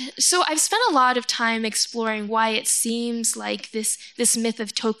 And so I've spent a lot of time exploring why it seems like this myth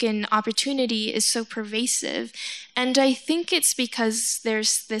of token opportunity is so pervasive. And I think it's because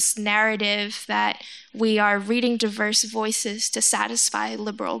there's this narrative that we are reading diverse voices to satisfy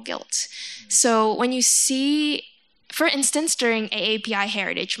liberal guilt. So when you see, for instance, during AAPI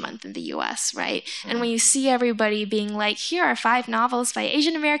Heritage Month in the US, right? And when you see everybody being like, here are 5 novels by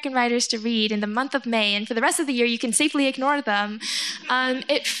Asian American writers to read in the month of May, and for the rest of the year you can safely ignore them,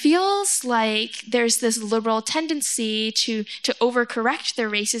 it feels like there's this liberal tendency to overcorrect their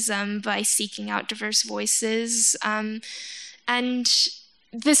racism by seeking out diverse voices. And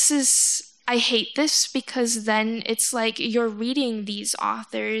this is... I hate this because then it's like you're reading these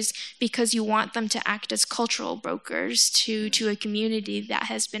authors because you want them to act as cultural brokers to a community that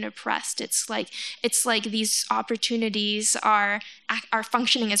has been oppressed. It's like these opportunities are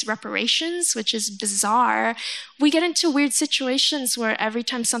functioning as reparations, which is bizarre. We get into weird situations where every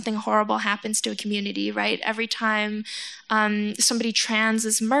time something horrible happens to a community, right? Every time somebody trans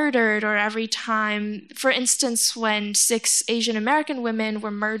is murdered, or every time, for instance, when 6 Asian American women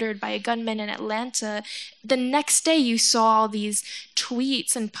were murdered by a gunman in Atlanta, the next day you saw all these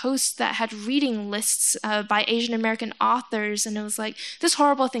tweets and posts that had reading lists by Asian American authors, and it was like, this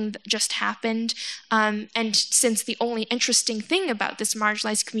horrible thing just happened. And since the only interesting thing about this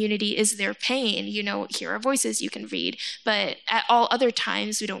marginalized community is their pain, here are voices you can read, but at all other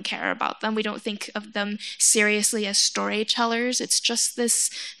times we don't care about them. We don't think of them seriously as storytellers. It's just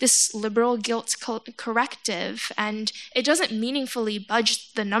this liberal guilt corrective, and it doesn't meaningfully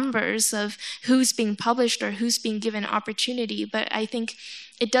budge the numbers of who's being published or who's being given opportunity, but I think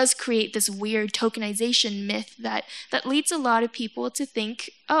it does create this weird tokenization myth that leads a lot of people to think,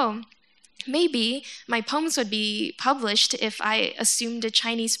 oh, maybe my poems would be published if I assumed a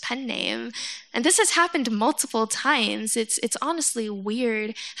Chinese pen name. And this has happened multiple times. It's honestly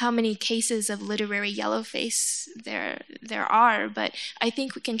weird how many cases of literary yellowface there are, but I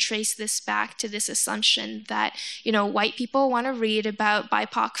think we can trace this back to this assumption that, white people want to read about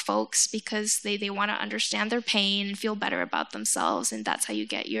BIPOC folks because they want to understand their pain and feel better about themselves, and that's how you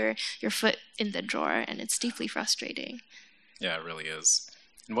get your foot in the door, and it's deeply frustrating. Yeah, it really is.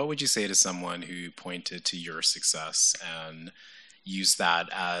 And what would you say to someone who pointed to your success and used that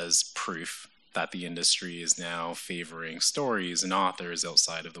as proof that the industry is now favoring stories and authors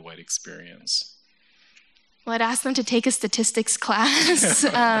outside of the white experience? Well, I'd ask them to take a statistics class.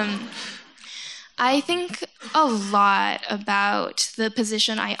 I think a lot about the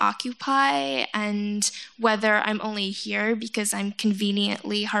position I occupy and whether I'm only here because I'm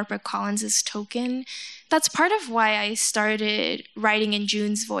conveniently HarperCollins's token. that's part of why I started writing in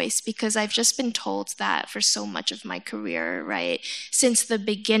June's voice, because I've just been told that for so much of my career, right? Since the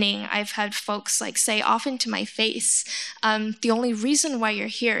beginning, I've had folks like say often to my face, the only reason why you're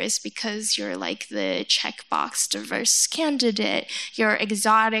here is because you're like the checkbox diverse candidate. You're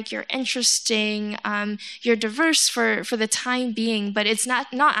exotic, you're interesting, you're diverse for the time being, but it's not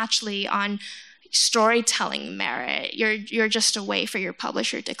actually on storytelling merit. You're just a way for your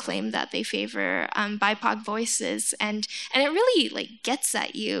publisher to claim that they favor BIPOC voices, and it really like gets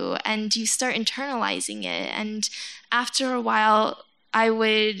at you, and you start internalizing it. And after a while, I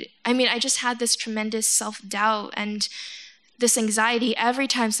just had this tremendous self-doubt and this anxiety. Every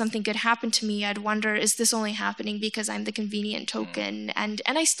time something good happened to me, I'd wonder, is this only happening because I'm the convenient token? And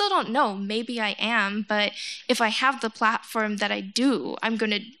I still don't know. Maybe I am, but if I have the platform that I do, I'm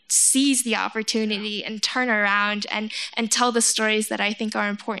going to seize the opportunity and turn around and tell the stories that I think are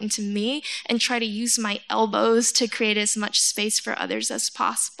important to me, and try to use my elbows to create as much space for others as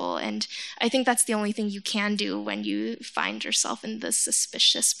possible. And I think that's the only thing you can do when you find yourself in the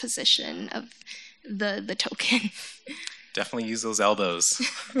suspicious position of the token. Definitely use those elbows.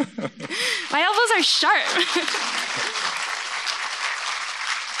 My elbows are sharp.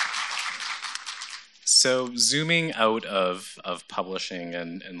 So zooming out of publishing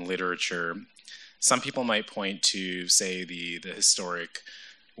and literature, some people might point to, say, the historic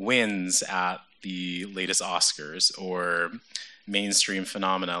wins at the latest Oscars, or mainstream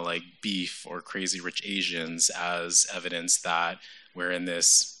phenomena like Beef or Crazy Rich Asians as evidence that we're in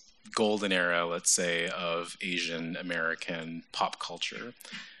this golden era, let's say, of Asian American pop culture.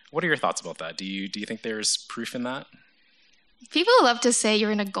 What are your thoughts about that? Do you think there's proof in that? People love to say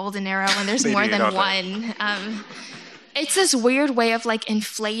you're in a golden era when there's more than one. It's this weird way of like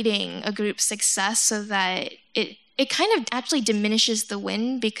inflating a group's success so that it kind of actually diminishes the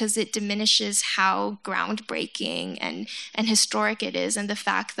win, because it diminishes how groundbreaking and historic it is, and the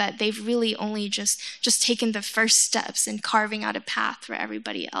fact that they've really only just taken the first steps in carving out a path for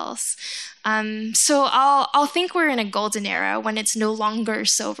everybody else. So I'll think we're in a golden era when it's no longer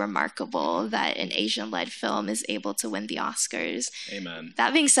so remarkable that an Asian-led film is able to win the Oscars. Amen.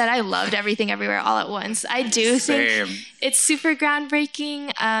 That being said, I loved Everything Everywhere All at Once. I do think it's super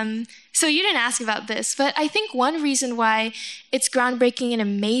groundbreaking. So you didn't ask about this, but I think one reason why it's groundbreaking and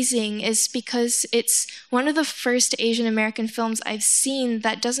amazing is because it's one of the first Asian American films I've seen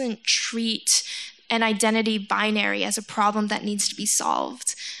that doesn't treat an identity binary as a problem that needs to be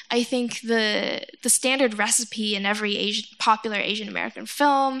solved. I think the standard recipe in every popular Asian American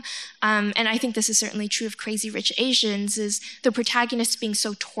film, and I think this is certainly true of Crazy Rich Asians, is the protagonist being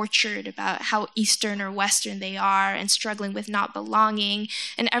so tortured about how Eastern or Western they are and struggling with not belonging,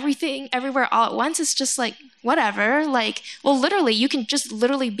 and Everything Everywhere All at Once is just like, whatever, like, well, literally, you can just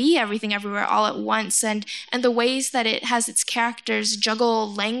literally be everything everywhere all at once. And the ways that it has its characters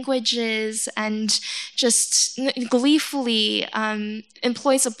juggle languages and just gleefully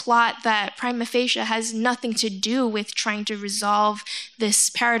employs a plot that prima facie has nothing to do with trying to resolve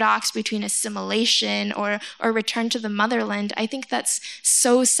this paradox between assimilation or return to the motherland. I think that's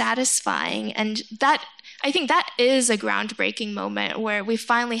so satisfying. And I think that is a groundbreaking moment where we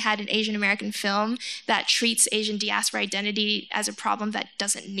finally had an Asian American film that treats Asian diaspora identity as a problem that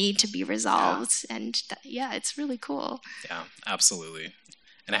doesn't need to be resolved. Yeah. And it's really cool. Yeah, absolutely.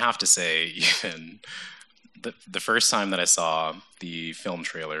 And I have to say, even the first time that I saw the film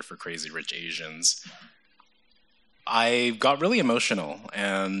trailer for Crazy Rich Asians, I got really emotional,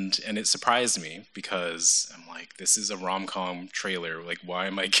 and it surprised me, because I'm like, this is a rom-com trailer. Like, why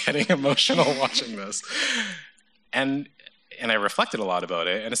am I getting emotional watching this? And I reflected a lot about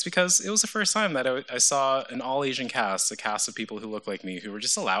it, and it's because it was the first time that I saw an all-Asian cast, a cast of people who look like me, who were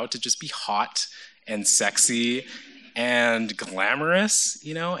just allowed to just be hot and sexy and glamorous,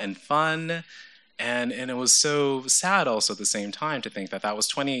 and fun. And it was so sad also at the same time to think that was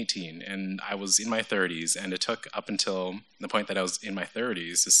 2018, and I was in my 30s, and it took up until the point that I was in my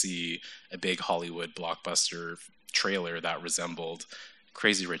 30s to see a big Hollywood blockbuster trailer that resembled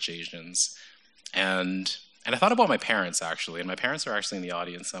Crazy Rich Asians. And I thought about my parents, actually, and my parents are actually in the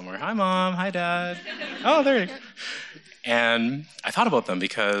audience somewhere. Hi, Mom. Hi, Dad. Oh, there you go. And I thought about them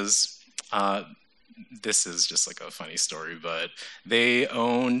because this is just like a funny story, but they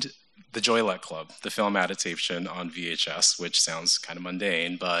owned The Joylet Club, the film adaptation on VHS, which sounds kind of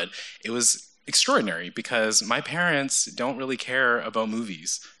mundane, but it was extraordinary because my parents don't really care about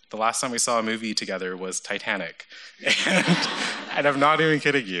movies. The last time we saw a movie together was Titanic, and I'm not even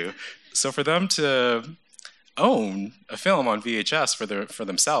kidding you. So for them to own a film on VHS for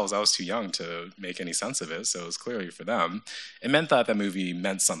themselves. I was too young to make any sense of it, so it was clearly for them. It meant that that movie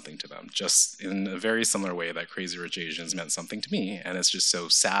meant something to them, just in a very similar way that Crazy Rich Asians meant something to me. And it's just so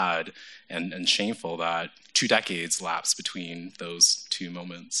sad and shameful that 2 decades lapsed between those two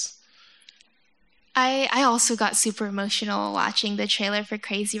moments. I also got super emotional watching the trailer for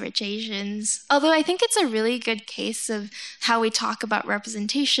Crazy Rich Asians. Although I think it's a really good case of how we talk about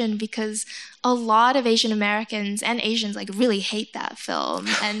representation, because a lot of Asian Americans and Asians really hate that film,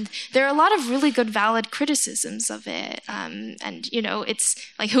 and there are a lot of really good, valid criticisms of it. And it's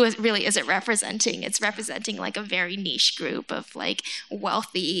who is it representing? It's representing a very niche group of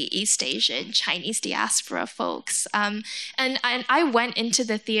wealthy East Asian Chinese diaspora folks. And I went into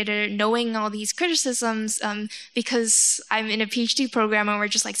the theater knowing all these criticisms because I'm in a PhD program and we're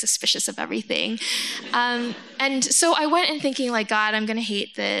just suspicious of everything. And so I went in thinking God, I'm gonna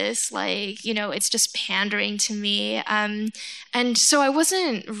hate this. It's just pandering to me. And so I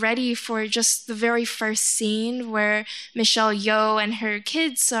wasn't ready for just the very first scene where Michelle Yeoh and her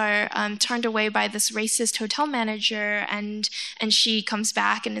kids are turned away by this racist hotel manager, and she comes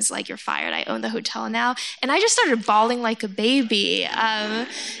back and is you're fired, I own the hotel now. And I just started bawling like a baby. And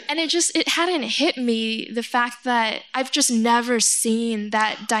it hadn't hit me, the fact that I've just never seen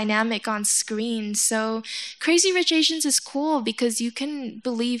that dynamic on screen. So Crazy Rich Asians is cool because you can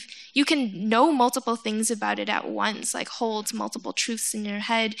know multiple things about it at once, holds multiple truths in your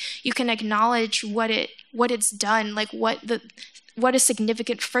head. You can acknowledge what it's done, what a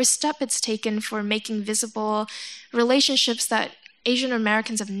significant first step it's taken for making visible relationships that Asian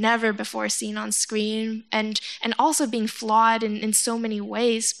Americans have never before seen on screen, and also being flawed in so many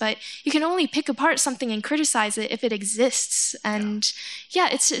ways. But you can only pick apart something and criticize it if it exists. And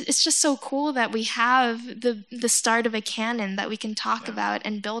it's just so cool that we have the start of a canon that we can talk about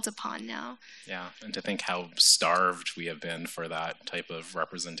and build upon now. Yeah, and to think how starved we have been for that type of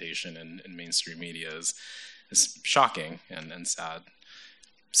representation in mainstream media is shocking and sad.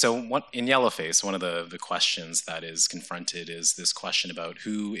 So in Yellowface, one of the questions that is confronted is this question about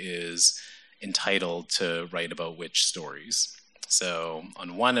who is entitled to write about which stories. So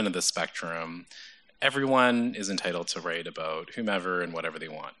on one end of the spectrum, everyone is entitled to write about whomever and whatever they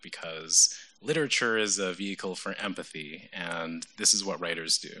want, because literature is a vehicle for empathy, and this is what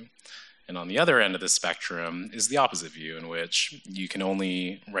writers do. And on the other end of the spectrum is the opposite view, in which you can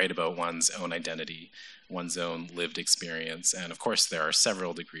only write about one's own identity, one's own lived experience, and of course there are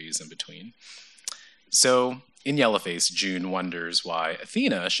several degrees in between. So in Yellowface, June wonders why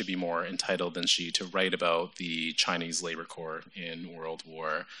Athena should be more entitled than she to write about the Chinese labor corps in World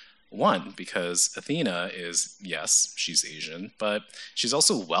War I, because Athena is, yes, she's Asian, but she's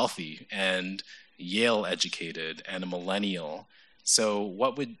also wealthy and Yale educated and a millennial. So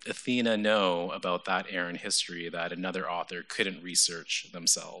what would Athena know about that era in history that another author couldn't research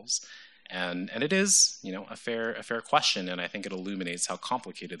themselves? And it is, a fair question, and I think it illuminates how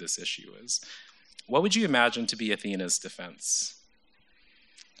complicated this issue is. What would you imagine to be Athena's defense?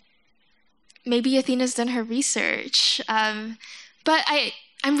 Maybe Athena's done her research, but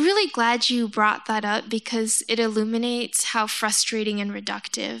I'm really glad you brought that up, because it illuminates how frustrating and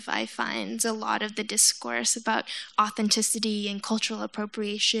reductive I find a lot of the discourse about authenticity and cultural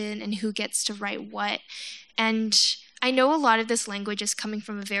appropriation and who gets to write what. And I know a lot of this language is coming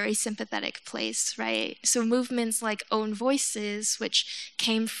from a very sympathetic place, right? So movements like Own Voices, which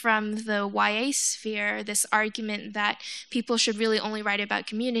came from the YA sphere, this argument that people should really only write about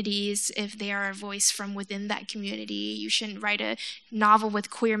communities if they are a voice from within that community. You shouldn't write a novel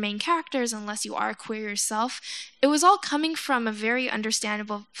with queer main characters unless you are queer yourself. It was all coming from a very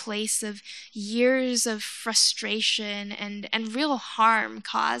understandable place of years of frustration and real harm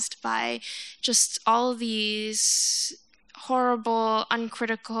caused by just all these horrible,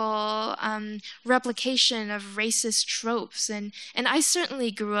 uncritical replication of racist tropes. And I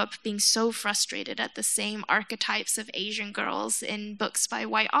certainly grew up being so frustrated at the same archetypes of Asian girls in books by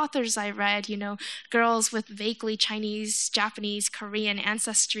white authors I read, girls with vaguely Chinese, Japanese, Korean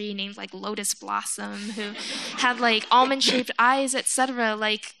ancestry named Lotus Blossom, who had almond-shaped eyes, etc.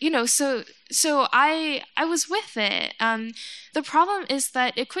 So I was with it. The problem is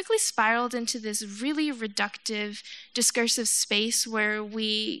that it quickly spiraled into this really reductive discursive space where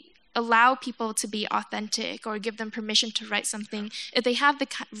we allow people to be authentic or give them permission to write something if they have the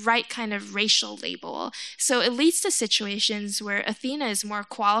right kind of racial label. So it leads to situations where Athena is more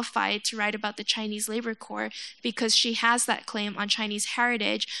qualified to write about the Chinese labor corps because she has that claim on Chinese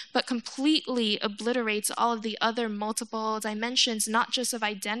heritage, but completely obliterates all of the other multiple dimensions, not just of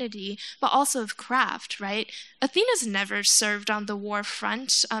identity, but also of craft, right? Athena's never served on the war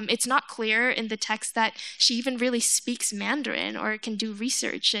front. It's not clear in the text that she even really speaks Mandarin or can do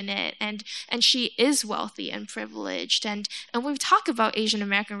research in it. And she is wealthy and privileged. And when we talk about Asian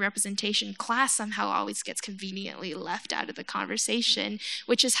American representation, class somehow always gets conveniently left out of the conversation,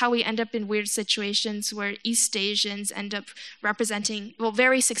 which is how we end up in weird situations where East Asians end up representing, well,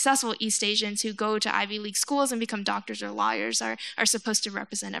 very successful East Asians who go to Ivy League schools and become doctors or lawyers are supposed to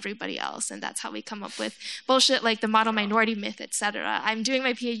represent everybody else. And that's how we come up with bullshit like the model minority myth, etc. I'm doing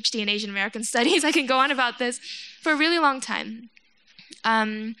my PhD in Asian American studies. I can go on about this for a really long time.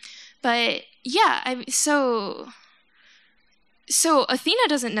 But yeah, so Athena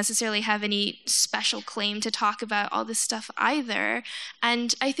doesn't necessarily have any special claim to talk about all this stuff either.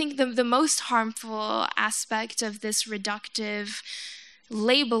 And I think the most harmful aspect of this reductive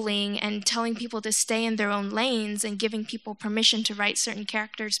labeling and telling people to stay in their own lanes and giving people permission to write certain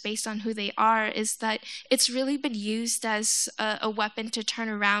characters based on who they are is that it's really been used as a weapon to turn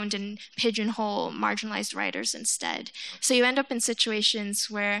around and pigeonhole marginalized writers instead. So you end up in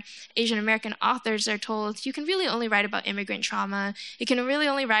situations where Asian American authors are told, you can really only write about immigrant trauma. You can really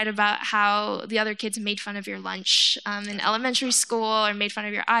only write about how the other kids made fun of your lunch in elementary school or made fun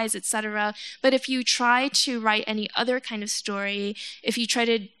of your eyes, etc. But if you try to write any other kind of story, if you try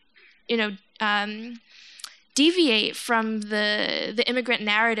to, deviate from the immigrant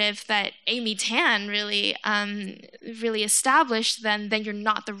narrative that Amy Tan really established, then you're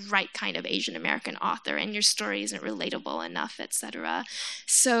not the right kind of Asian American author, and your story isn't relatable enough, etc.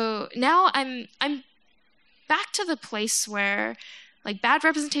 So now I'm back to the place where, like, bad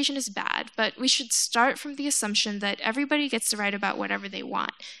representation is bad, but we should start from the assumption that everybody gets to write about whatever they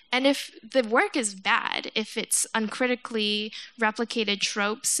want. And if the work is bad, if it's uncritically replicated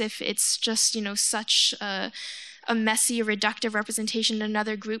tropes, if it's just, such a messy, reductive representation in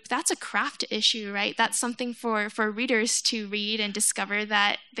another group, that's a craft issue, right? That's something for readers to read and discover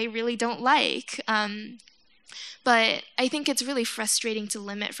that they really don't like. But I think it's really frustrating to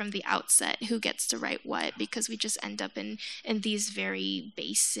limit from the outset who gets to write what, because we just end up in these very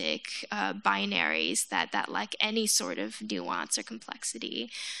basic binaries that lack any sort of nuance or complexity.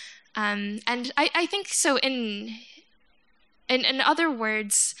 And I think so. In other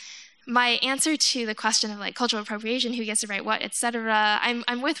words, my answer to the question of like cultural appropriation, who gets to write what, etc.,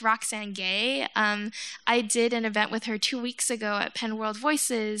 I'm with Roxane Gay. I did an event with her 2 weeks ago at Penn World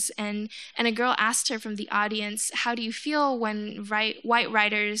Voices, and a girl asked her from the audience, how do you feel when white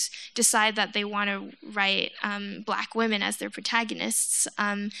writers decide that they want to write Black women as their protagonists?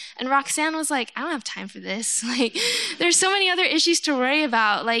 And Roxane was like, I don't have time for this. Like, there's so many other issues to worry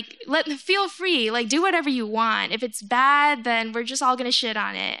about. Like, feel free. Like, do whatever you want. If it's bad, then we're just all gonna shit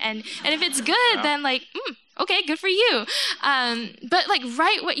on it. And if it's good, then like, okay, good for you. But like,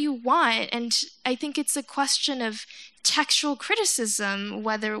 write what you want. And I think it's a question of textual criticism,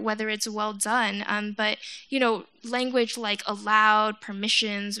 whether it's well done. But, language like allowed,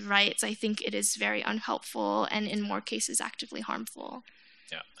 permissions, rights, I think it is very unhelpful and in more cases actively harmful.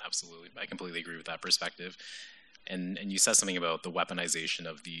 Yeah, absolutely. I completely agree with that perspective. And you said something about the weaponization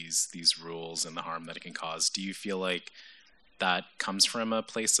of these rules and the harm that it can cause. Do you feel like that comes from a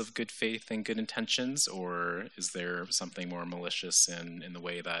place of good faith and good intentions, or is there something more malicious in the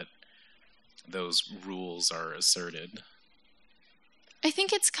way that those rules are asserted? I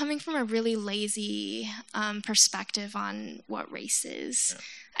think it's coming from a really lazy perspective on what race is.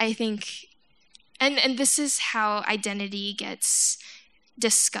 Yeah. I think, and this is how identity gets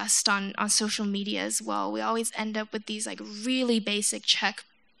discussed on social media as well. We always end up with these like really basic check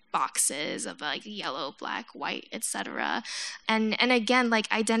boxes of like yellow, black, white, etc. And again, like,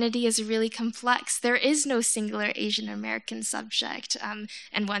 identity is really complex. There is no singular Asian American subject.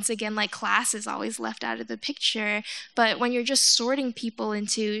 And once again, like, class is always left out of the picture. But when you're just sorting people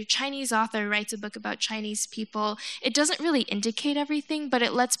into Chinese author writes a book about Chinese people, it doesn't really indicate everything, but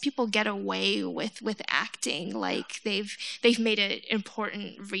it lets people get away with acting like they've made an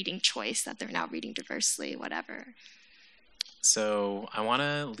important reading choice, that they're now reading diversely, whatever. So I want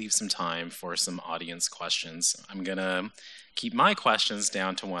to leave some time for some audience questions. I'm going to keep my questions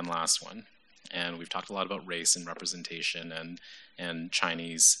down to one last one. And we've talked a lot about race and representation and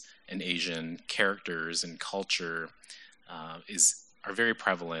Chinese and Asian characters and culture are very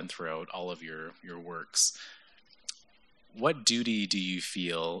prevalent throughout all of your works. what duty do you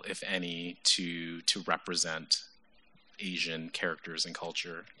feel, if any, to represent Asian characters and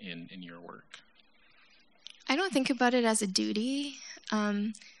culture in your work? I don't think about it as a duty.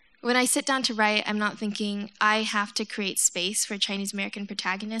 When I sit down to write, I'm not thinking I have to create space for Chinese American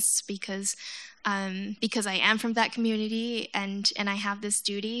protagonists because I am from that community and I have this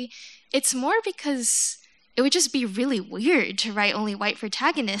duty. It's more because it would just be really weird to write only white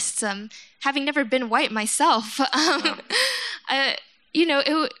protagonists. Having never been white myself,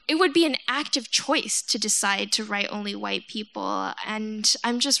 it would be an active choice to decide to write only white people. And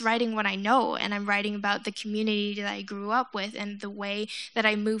I'm just writing what I know, and I'm writing about the community that I grew up with and the way that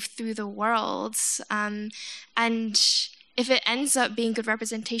I move through the world. And if it ends up being good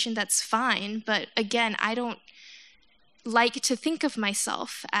representation, that's fine. But again, I don't like to think of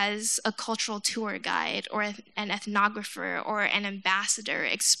myself as a cultural tour guide or an ethnographer or an ambassador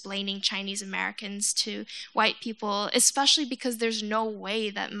explaining Chinese Americans to white people, especially because there's no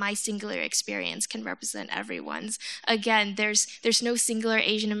way that my singular experience can represent everyone's. Again, there's no singular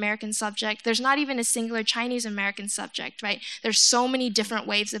Asian American subject. There's not even a singular Chinese American subject, right? There's so many different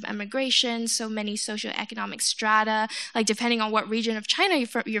waves of immigration, so many socioeconomic strata. Like, depending on what region of China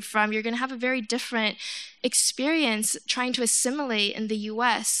you're from, you're going to have a very different experience trying to assimilate in the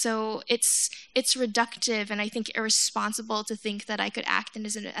US. So it's reductive and I think irresponsible to think that I could act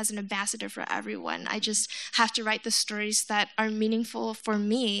as an ambassador for everyone. I just have to write the stories that are meaningful for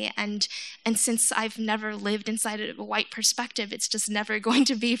me. And since I've never lived inside of a white perspective, it's just never going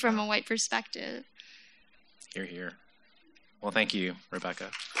to be from a white perspective. Hear, hear. Well, thank you,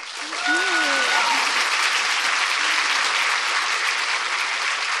 Rebecca.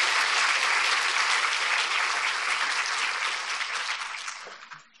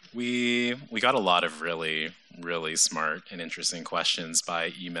 We got a lot of really, really smart and interesting questions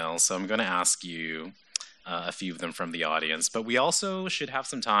by email, so I'm going to ask you a few of them from the audience, but we also should have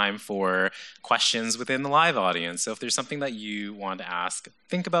some time for questions within the live audience. So if there's something that you want to ask,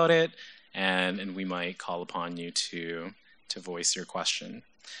 think about it, and we might call upon you to voice your question.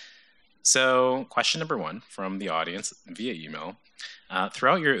 So question number 1 from the audience via email.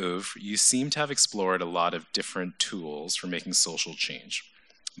 Throughout your oeuvre, you seem to have explored a lot of different tools for making social change.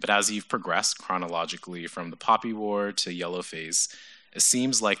 But as you've progressed chronologically from the Poppy War to Yellowface, it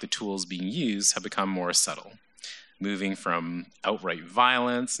seems like the tools being used have become more subtle, moving from outright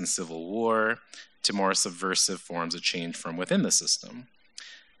violence and civil war to more subversive forms of change from within the system.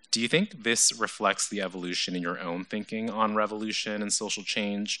 Do you think this reflects the evolution in your own thinking on revolution and social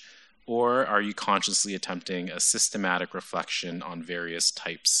change, or are you consciously attempting a systematic reflection on various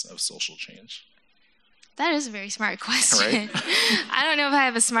types of social change? That is a very smart question. Right? I don't know if I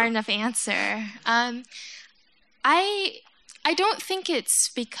have a smart enough answer. I don't think it's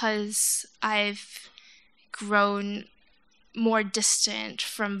because I've grown more distant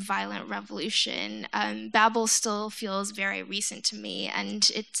from violent revolution. Babel still feels very recent to me, and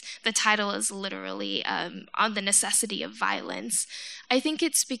the title is literally on the necessity of violence. I think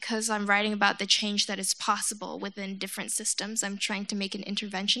it's because I'm writing about the change that is possible within different systems I'm trying to make an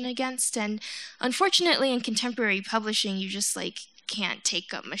intervention against, and unfortunately in contemporary publishing, you just can't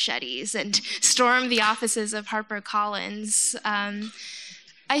take up machetes and storm the offices of HarperCollins.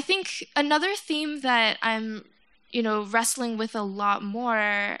 I think another theme that I'm wrestling with a lot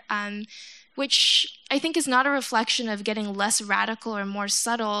more, which I think is not a reflection of getting less radical or more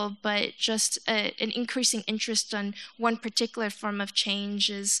subtle, but just an increasing interest on one particular form of change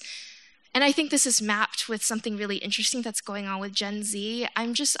is, and I think this is mapped with something really interesting that's going on with Gen Z.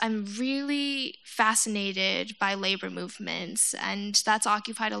 I'm really fascinated by labor movements, and that's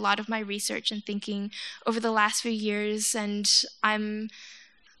occupied a lot of my research and thinking over the last few years, and I'm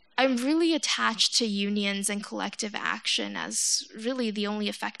really attached to unions and collective action as really the only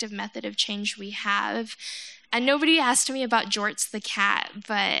effective method of change we have. And nobody asked me about Jorts the cat,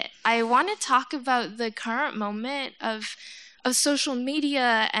 but I want to talk about the current moment of social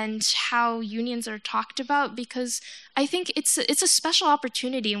media and how unions are talked about, because I think it's a special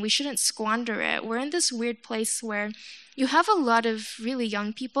opportunity and we shouldn't squander it. We're in this weird place where you have a lot of really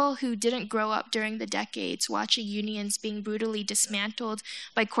young people who didn't grow up during the decades watching unions being brutally dismantled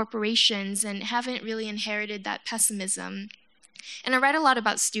by corporations and haven't really inherited that pessimism. And I write a lot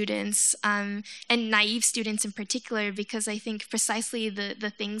about students, and naive students in particular, because I think precisely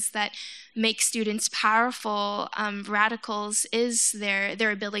the things that make students powerful radicals is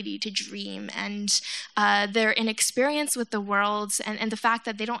their ability to dream and their inexperience with the world and the fact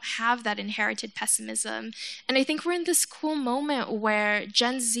that they don't have that inherited pessimism. And I think we're in this cool moment where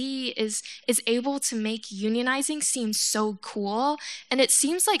Gen Z is able to make unionizing seem so cool, and it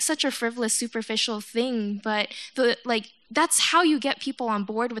seems like such a frivolous, superficial thing, but that's how you get people on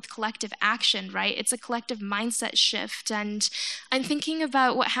board with collective action, right? It's a collective mindset shift. And I'm thinking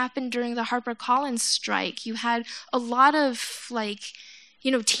about what happened during the HarperCollins strike. You had a lot of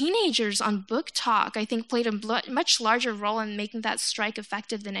teenagers on Book Talk, I think, played a much larger role in making that strike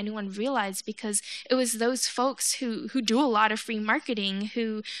effective than anyone realized, because it was those folks who do a lot of free marketing,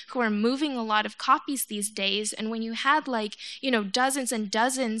 who are moving a lot of copies these days. And when you had dozens and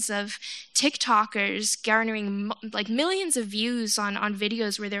dozens of TikTokers garnering millions of views on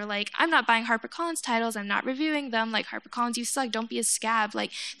videos where they're like, I'm not buying HarperCollins titles, I'm not reviewing them, HarperCollins, you suck, don't be a scab,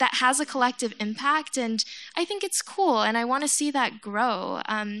 that has a collective impact. And I think it's cool, and I want to see that grow.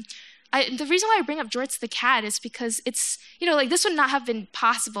 The reason why I bring up Jorts the cat is because it's, this would not have been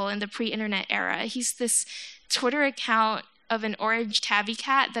possible in the pre-internet era. He's this Twitter account of an orange tabby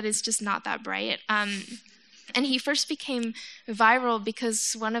cat that is just not that bright. And he first became viral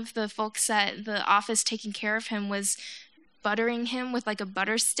because one of the folks at the office taking care of him was buttering him with a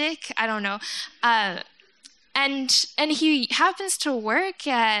butter stick. I don't know. And he happens to work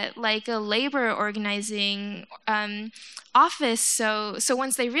at a labor organizing office. So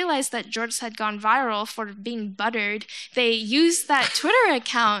once they realized that Jorts had gone viral for being buttered, they used that Twitter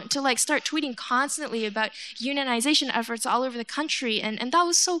account to start tweeting constantly about unionization efforts all over the country, and that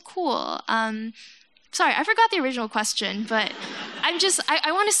was so cool. Sorry, I forgot the original question, but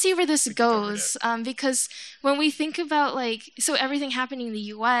I want to see where this goes, because when we think about so everything happening in the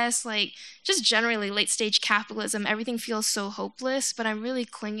US, just generally late stage capitalism, everything feels so hopeless, but I'm really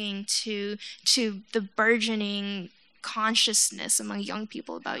clinging to the burgeoning consciousness among young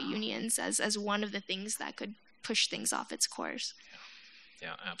people about unions as one of the things that could push things off its course.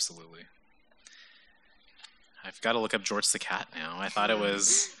 Yeah, absolutely. I've got to look up Jorts the cat now. I thought it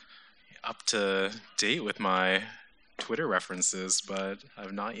was up to date with my Twitter references, but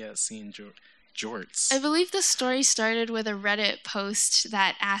I've not yet seen Jorts. I believe the story started with a Reddit post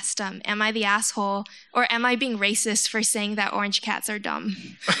that asked, am I the asshole, or am I being racist for saying that orange cats are dumb?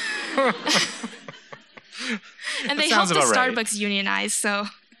 And they helped the Starbucks unionize, so...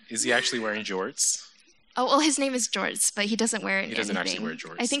 Is he actually wearing jorts? Oh, well, his name is Jorts, but he doesn't wear anything. He doesn't actually wear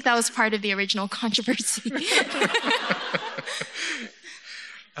jorts. I think that was part of the original controversy.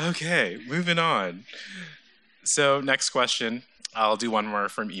 Okay, moving on. So next question, I'll do one more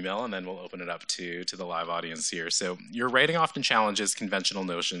from email and then we'll open it up to the live audience here. So your writing often challenges conventional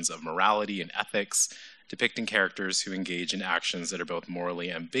notions of morality and ethics, depicting characters who engage in actions that are both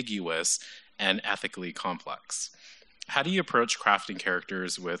morally ambiguous and ethically complex. How do you approach crafting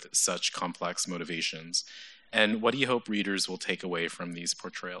characters with such complex motivations? And what do you hope readers will take away from these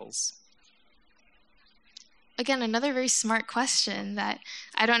portrayals? Again, another very smart question that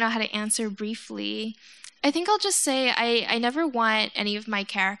I don't know how to answer briefly. I think I'll just say I never want any of my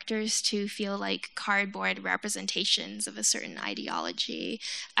characters to feel like cardboard representations of a certain ideology.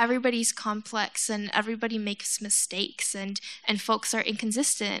 Everybody's complex and everybody makes mistakes and folks are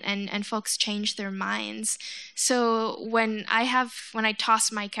inconsistent and folks change their minds. So when I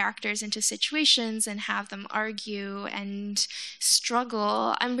toss my characters into situations and have them argue and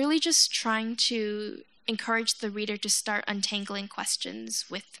struggle, I'm really just trying to encourage the reader to start untangling questions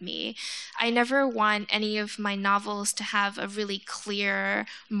with me. I never want any of my novels to have a really clear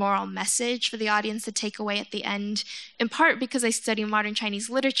moral message for the audience to take away at the end, in part because I study modern Chinese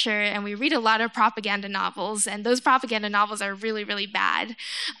literature and we read a lot of propaganda novels, and those propaganda novels are really, really bad.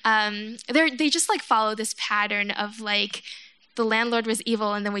 They just follow this pattern of the landlord was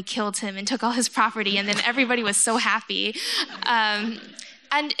evil and then we killed him and took all his property and then everybody was so happy.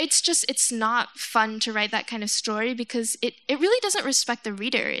 And it's not fun to write that kind of story because it really doesn't respect the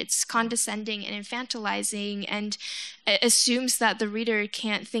reader. It's condescending and infantilizing and assumes that the reader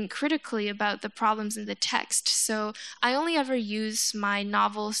can't think critically about the problems in the text. So I only ever use my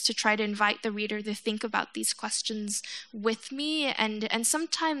novels to try to invite the reader to think about these questions with me. And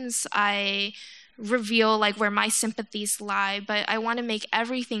sometimes I reveal where my sympathies lie, but I want to make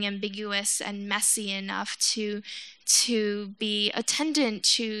everything ambiguous and messy enough to be attendant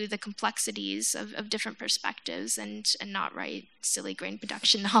to the complexities of different perspectives and not write silly grain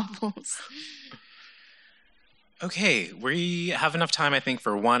production novels. Okay, we have enough time, I think,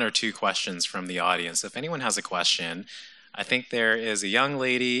 for one or two questions from the audience. If anyone has a question, I think there is a young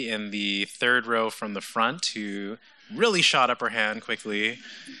lady in the third row from the front who really shot up her hand quickly.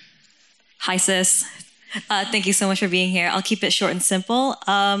 Hi, sis. Thank you so much for being here. I'll keep it short and simple.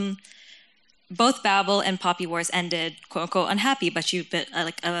 Both Babel and Poppy Wars ended, quote unquote, unhappy, but you put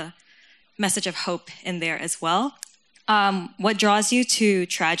a message of hope in there as well. What draws you to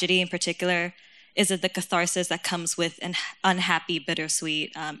tragedy in particular Is it the catharsis that comes with an unhappy,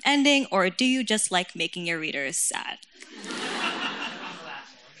 bittersweet ending, or do you just like making your readers sad?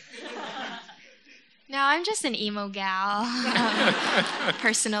 No, I'm just an emo gal,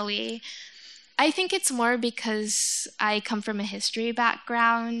 personally. I think it's more because I come from a history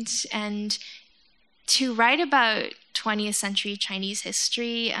background, and to write about 20th century Chinese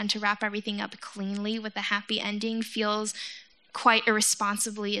history and to wrap everything up cleanly with a happy ending feels quite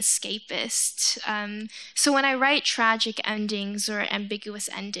irresponsibly escapist. So when I write tragic endings or ambiguous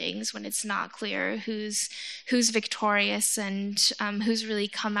endings, when it's not clear who's victorious and who's really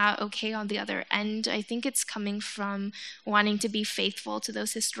come out okay on the other end, I think it's coming from wanting to be faithful to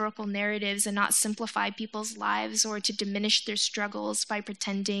those historical narratives and not simplify people's lives or to diminish their struggles by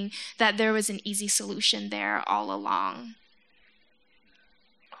pretending that there was an easy solution there all along.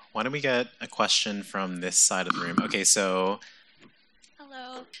 Why don't we get a question from this side of the room? Okay, so...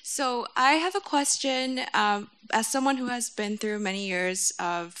 Hello. So I have a question. As someone who has been through many years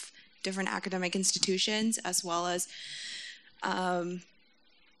of different academic institutions as well as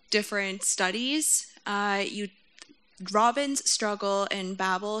different studies, Robin's struggle in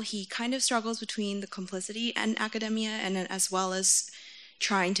Babel, he kind of struggles between the complicity and academia and as well as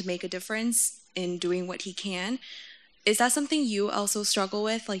trying to make a difference in doing what he can. Is that something you also struggle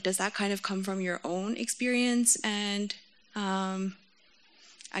with? Like, does that kind of come from your own experience and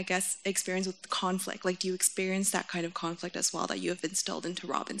I guess experience with conflict? Like, do you experience that kind of conflict as well that you have instilled into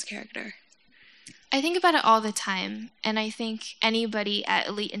Robin's character? I think about it all the time, and I think anybody at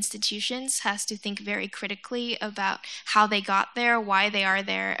elite institutions has to think very critically about how they got there, why they are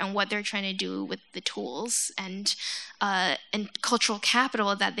there, and what they're trying to do with the tools and cultural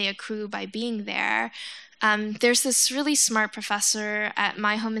capital that they accrue by being there. There's this really smart professor at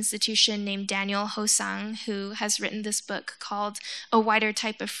my home institution named Daniel Hosang who has written this book called A Wider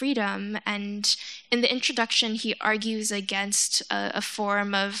Type of Freedom. And in the introduction, he argues against a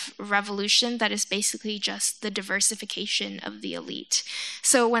form of revolution that is basically just the diversification of the elite.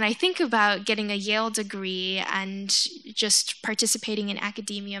 So when I think about getting a Yale degree and just participating in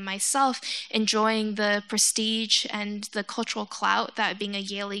academia myself, enjoying the prestige and the cultural clout that being a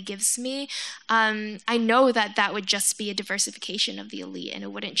Yaley gives me, I know that would just be a diversification of the elite and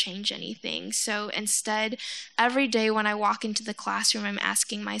it wouldn't change anything. So instead, every day when I walk into the classroom, I'm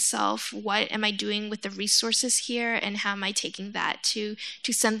asking myself, what am I doing with the resources here and how am I taking that to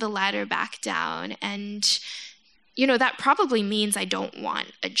send the ladder back down? And you know, that probably means I don't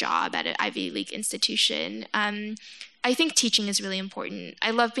want a job at an Ivy League institution. I think teaching is really important.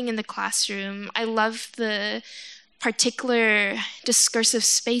 I love being in the classroom. I love the particular discursive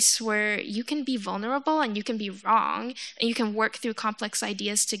space where you can be vulnerable and you can be wrong and you can work through complex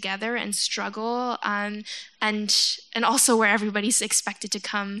ideas together and struggle, and also where everybody's expected to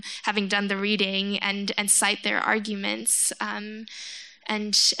come having done the reading and cite their arguments and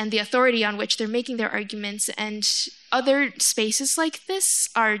the authority on which they're making their arguments. And other spaces like this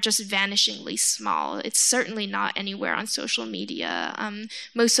are just vanishingly small. It's certainly not anywhere on social media.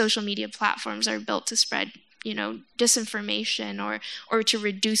 Most social media platforms are built to spread disinformation or to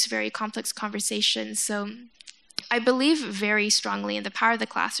reduce very complex conversations. So I believe very strongly in the power of the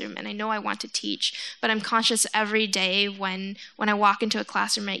classroom, and I know I want to teach, but I'm conscious every day when I walk into a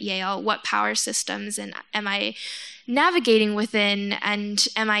classroom at Yale, what power systems and am I navigating within, and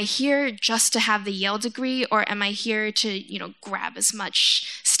am I here just to have the Yale degree, or am I here to, grab as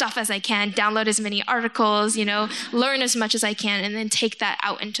much stuff as I can, download as many articles, learn as much as I can, and then take that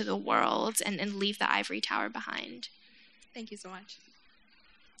out into the world and leave the ivory tower behind. Thank you so much.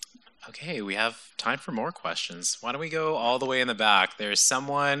 Okay, we have time for more questions. Why don't we go all the way in the back? There's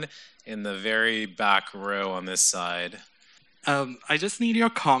someone in the very back row on this side. I just need your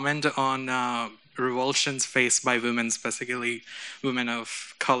comment on revulsions faced by women, specifically women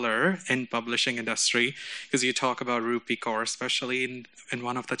of color in publishing industry, because you talk about Rupi Kaur, especially in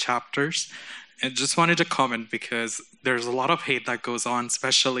one of the chapters. And just wanted to comment because there's a lot of hate that goes on,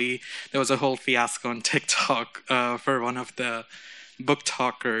 especially there was a whole fiasco on TikTok for one of the book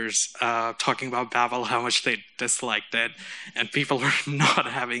talkers talking about Babel, how much they disliked it, and people were not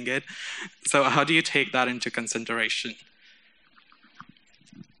having it. So how do you take that into consideration?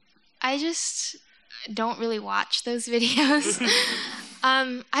 I just don't really watch those videos.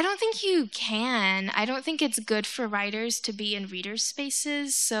 I don't think you can. I don't think it's good for writers to be in readers'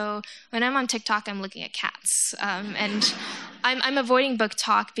 spaces. So when I'm on TikTok, I'm looking at cats. And I'm avoiding book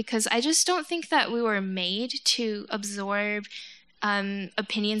talk because I just don't think that we were made to absorb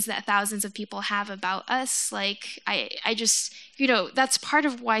opinions that thousands of people have about us. Like, I just, that's part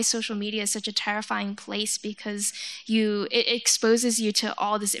of why social media is such a terrifying place, because it exposes you to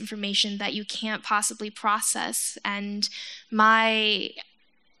all this information that you can't possibly process. And my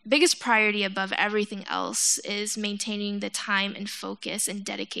biggest priority above everything else is maintaining the time and focus and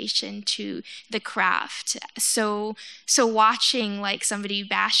dedication to the craft. So watching like somebody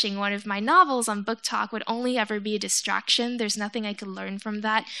bashing one of my novels on Book Talk would only ever be a distraction. There's nothing I could learn from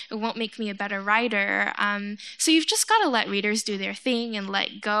that. It won't make me a better writer. So you've just got to let readers do their thing and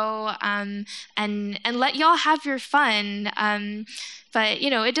let go, and let y'all have your fun. But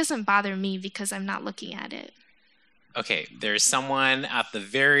it doesn't bother me because I'm not looking at it. Okay, there's someone at the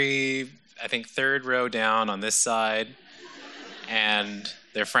very, I think, third row down on this side, and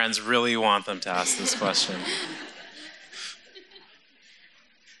their friends really want them to ask this question.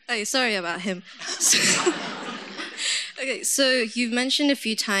 Hey, sorry about him. Okay, so you've mentioned a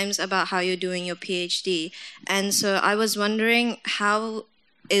few times about how you're doing your PhD, and so I was wondering, how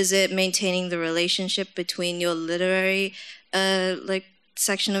is it maintaining the relationship between your literary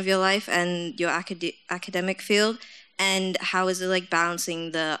section of your life and your academic field? And how is it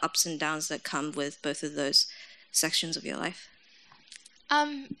balancing the ups and downs that come with both of those sections of your life?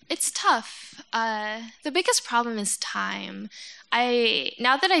 It's tough. The biggest problem is time.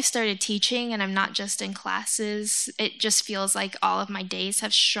 Now that I've started teaching and I'm not just in classes, it just feels like all of my days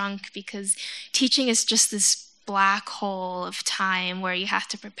have shrunk, because teaching is just this black hole of time where you have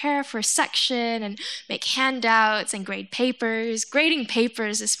to prepare for a section and make handouts and grade papers. Grading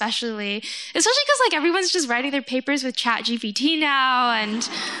papers especially because everyone's just writing their papers with ChatGPT now, and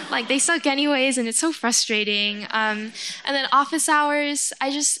they suck anyways, and it's so frustrating. And then office hours,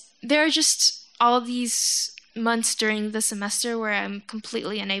 there are just all of these months during the semester where I'm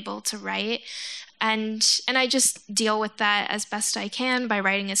completely unable to write. And I just deal with that as best I can by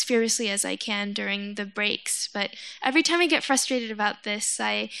writing as furiously as I can during the breaks. But every time I get frustrated about this,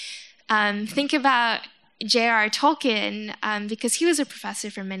 I think about J.R.R. Tolkien, because he was a professor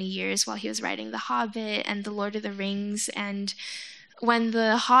for many years while he was writing The Hobbit and The Lord of the Rings. And when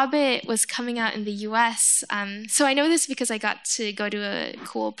The Hobbit was coming out in the US, so I know this because I got to go to a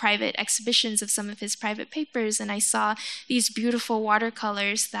cool private exhibitions of some of his private papers, and I saw these beautiful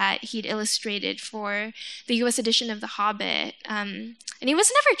watercolors that he'd illustrated for the US edition of The Hobbit. And he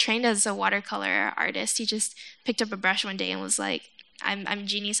was never trained as a watercolor artist. He just picked up a brush one day and was like, I'm a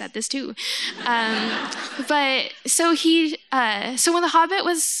genius at this too. But so when The Hobbit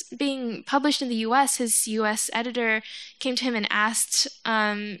was being published in the US, his US editor came to him and asked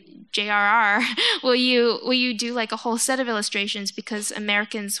J.R.R., will you do a whole set of illustrations, because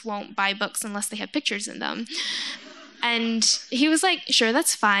Americans won't buy books unless they have pictures in them. And he was like, sure,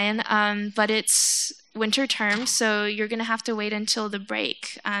 that's fine, but it's winter term, so you're going to have to wait until the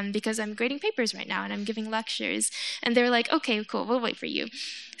break, because I'm grading papers right now and I'm giving lectures. And they were like, okay, cool, we'll wait for you.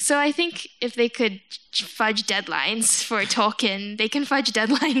 So I think if they could fudge deadlines for Tolkien, they can fudge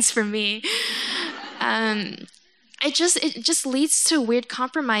deadlines for me. It just leads to weird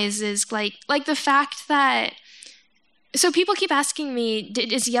compromises, like the fact that, so people keep asking me,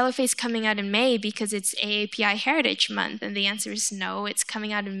 is Yellowface coming out in May because it's AAPI Heritage Month? And the answer is no, it's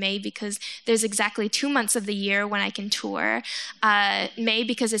coming out in May because there's exactly 2 months of the year when I can tour. May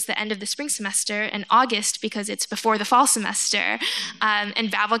because it's the end of the spring semester, and August because it's before the fall semester. And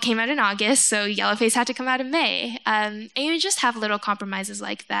Babel came out in August, so Yellowface had to come out in May. And you just have little compromises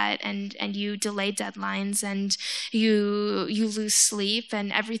like that, and you delay deadlines, and you lose sleep,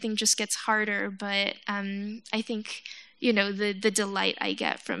 and everything just gets harder. But I think the delight I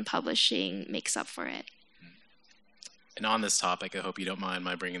get from publishing makes up for it. And on this topic, I hope you don't mind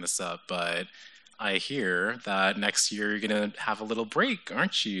my bringing this up, but I hear that next year you're going to have a little break,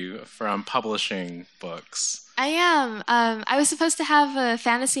 aren't you, from publishing books? I am. I was supposed to have a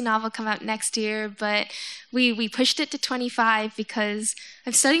fantasy novel come out next year, but we pushed it to 25 because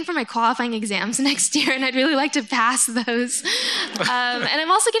I'm studying for my qualifying exams next year, and I'd really like to pass those. And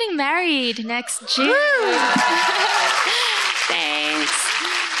I'm also getting married next June. Thanks.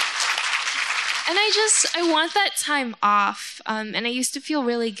 And I want that time off. And I used to feel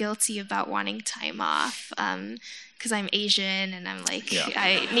really guilty about wanting time off. Because I'm Asian and I'm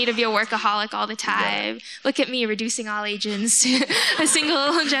I need to be a workaholic all the time. Look at me reducing all Asians to a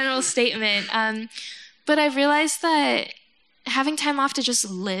single general statement. But I realized that having time off to just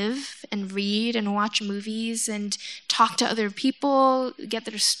live and read and watch movies and talk to other people, get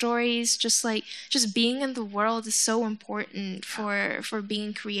their stories, just being in the world is so important for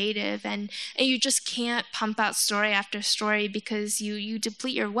being creative. And you just can't pump out story after story because you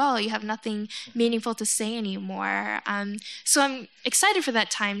deplete your well. You have nothing meaningful to say anymore. So I'm excited for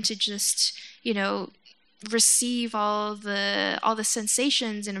that time to just, receive all the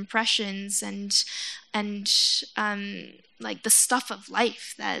sensations and impressions and like the stuff of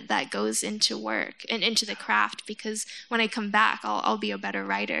life that goes into work and into the craft, because when I come back, I'll be a better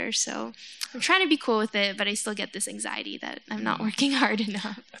writer. So I'm trying to be cool with it, but I still get this anxiety that I'm not working hard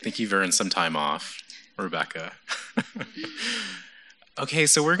enough. I think you've earned some time off, Rebecca. Okay,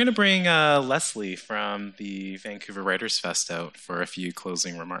 so we're going to bring Leslie from the Vancouver Writers Fest out for a few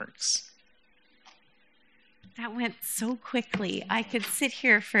closing remarks. That went so quickly. I could sit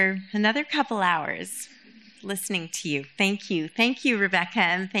here for another couple hours listening to you. Thank you. Thank you, Rebecca,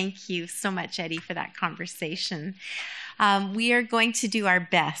 and thank you so much, Eddy, for that conversation. We are going to do our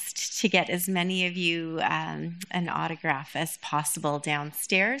best to get as many of you an autograph as possible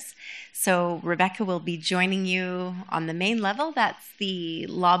downstairs. So Rebecca will be joining you on the main level. That's the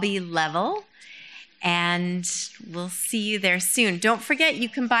lobby level. And we'll see you there soon. Don't forget, you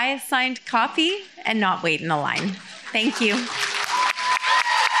can buy a signed copy and not wait in a line. Thank you.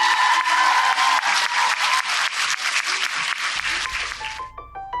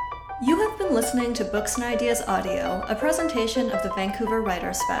 You have been listening to Books and Ideas Audio, a presentation of the Vancouver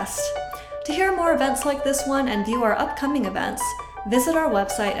Writers Fest. To hear more events like this one and view our upcoming events, visit our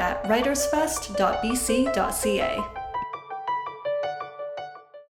website at writersfest.bc.ca.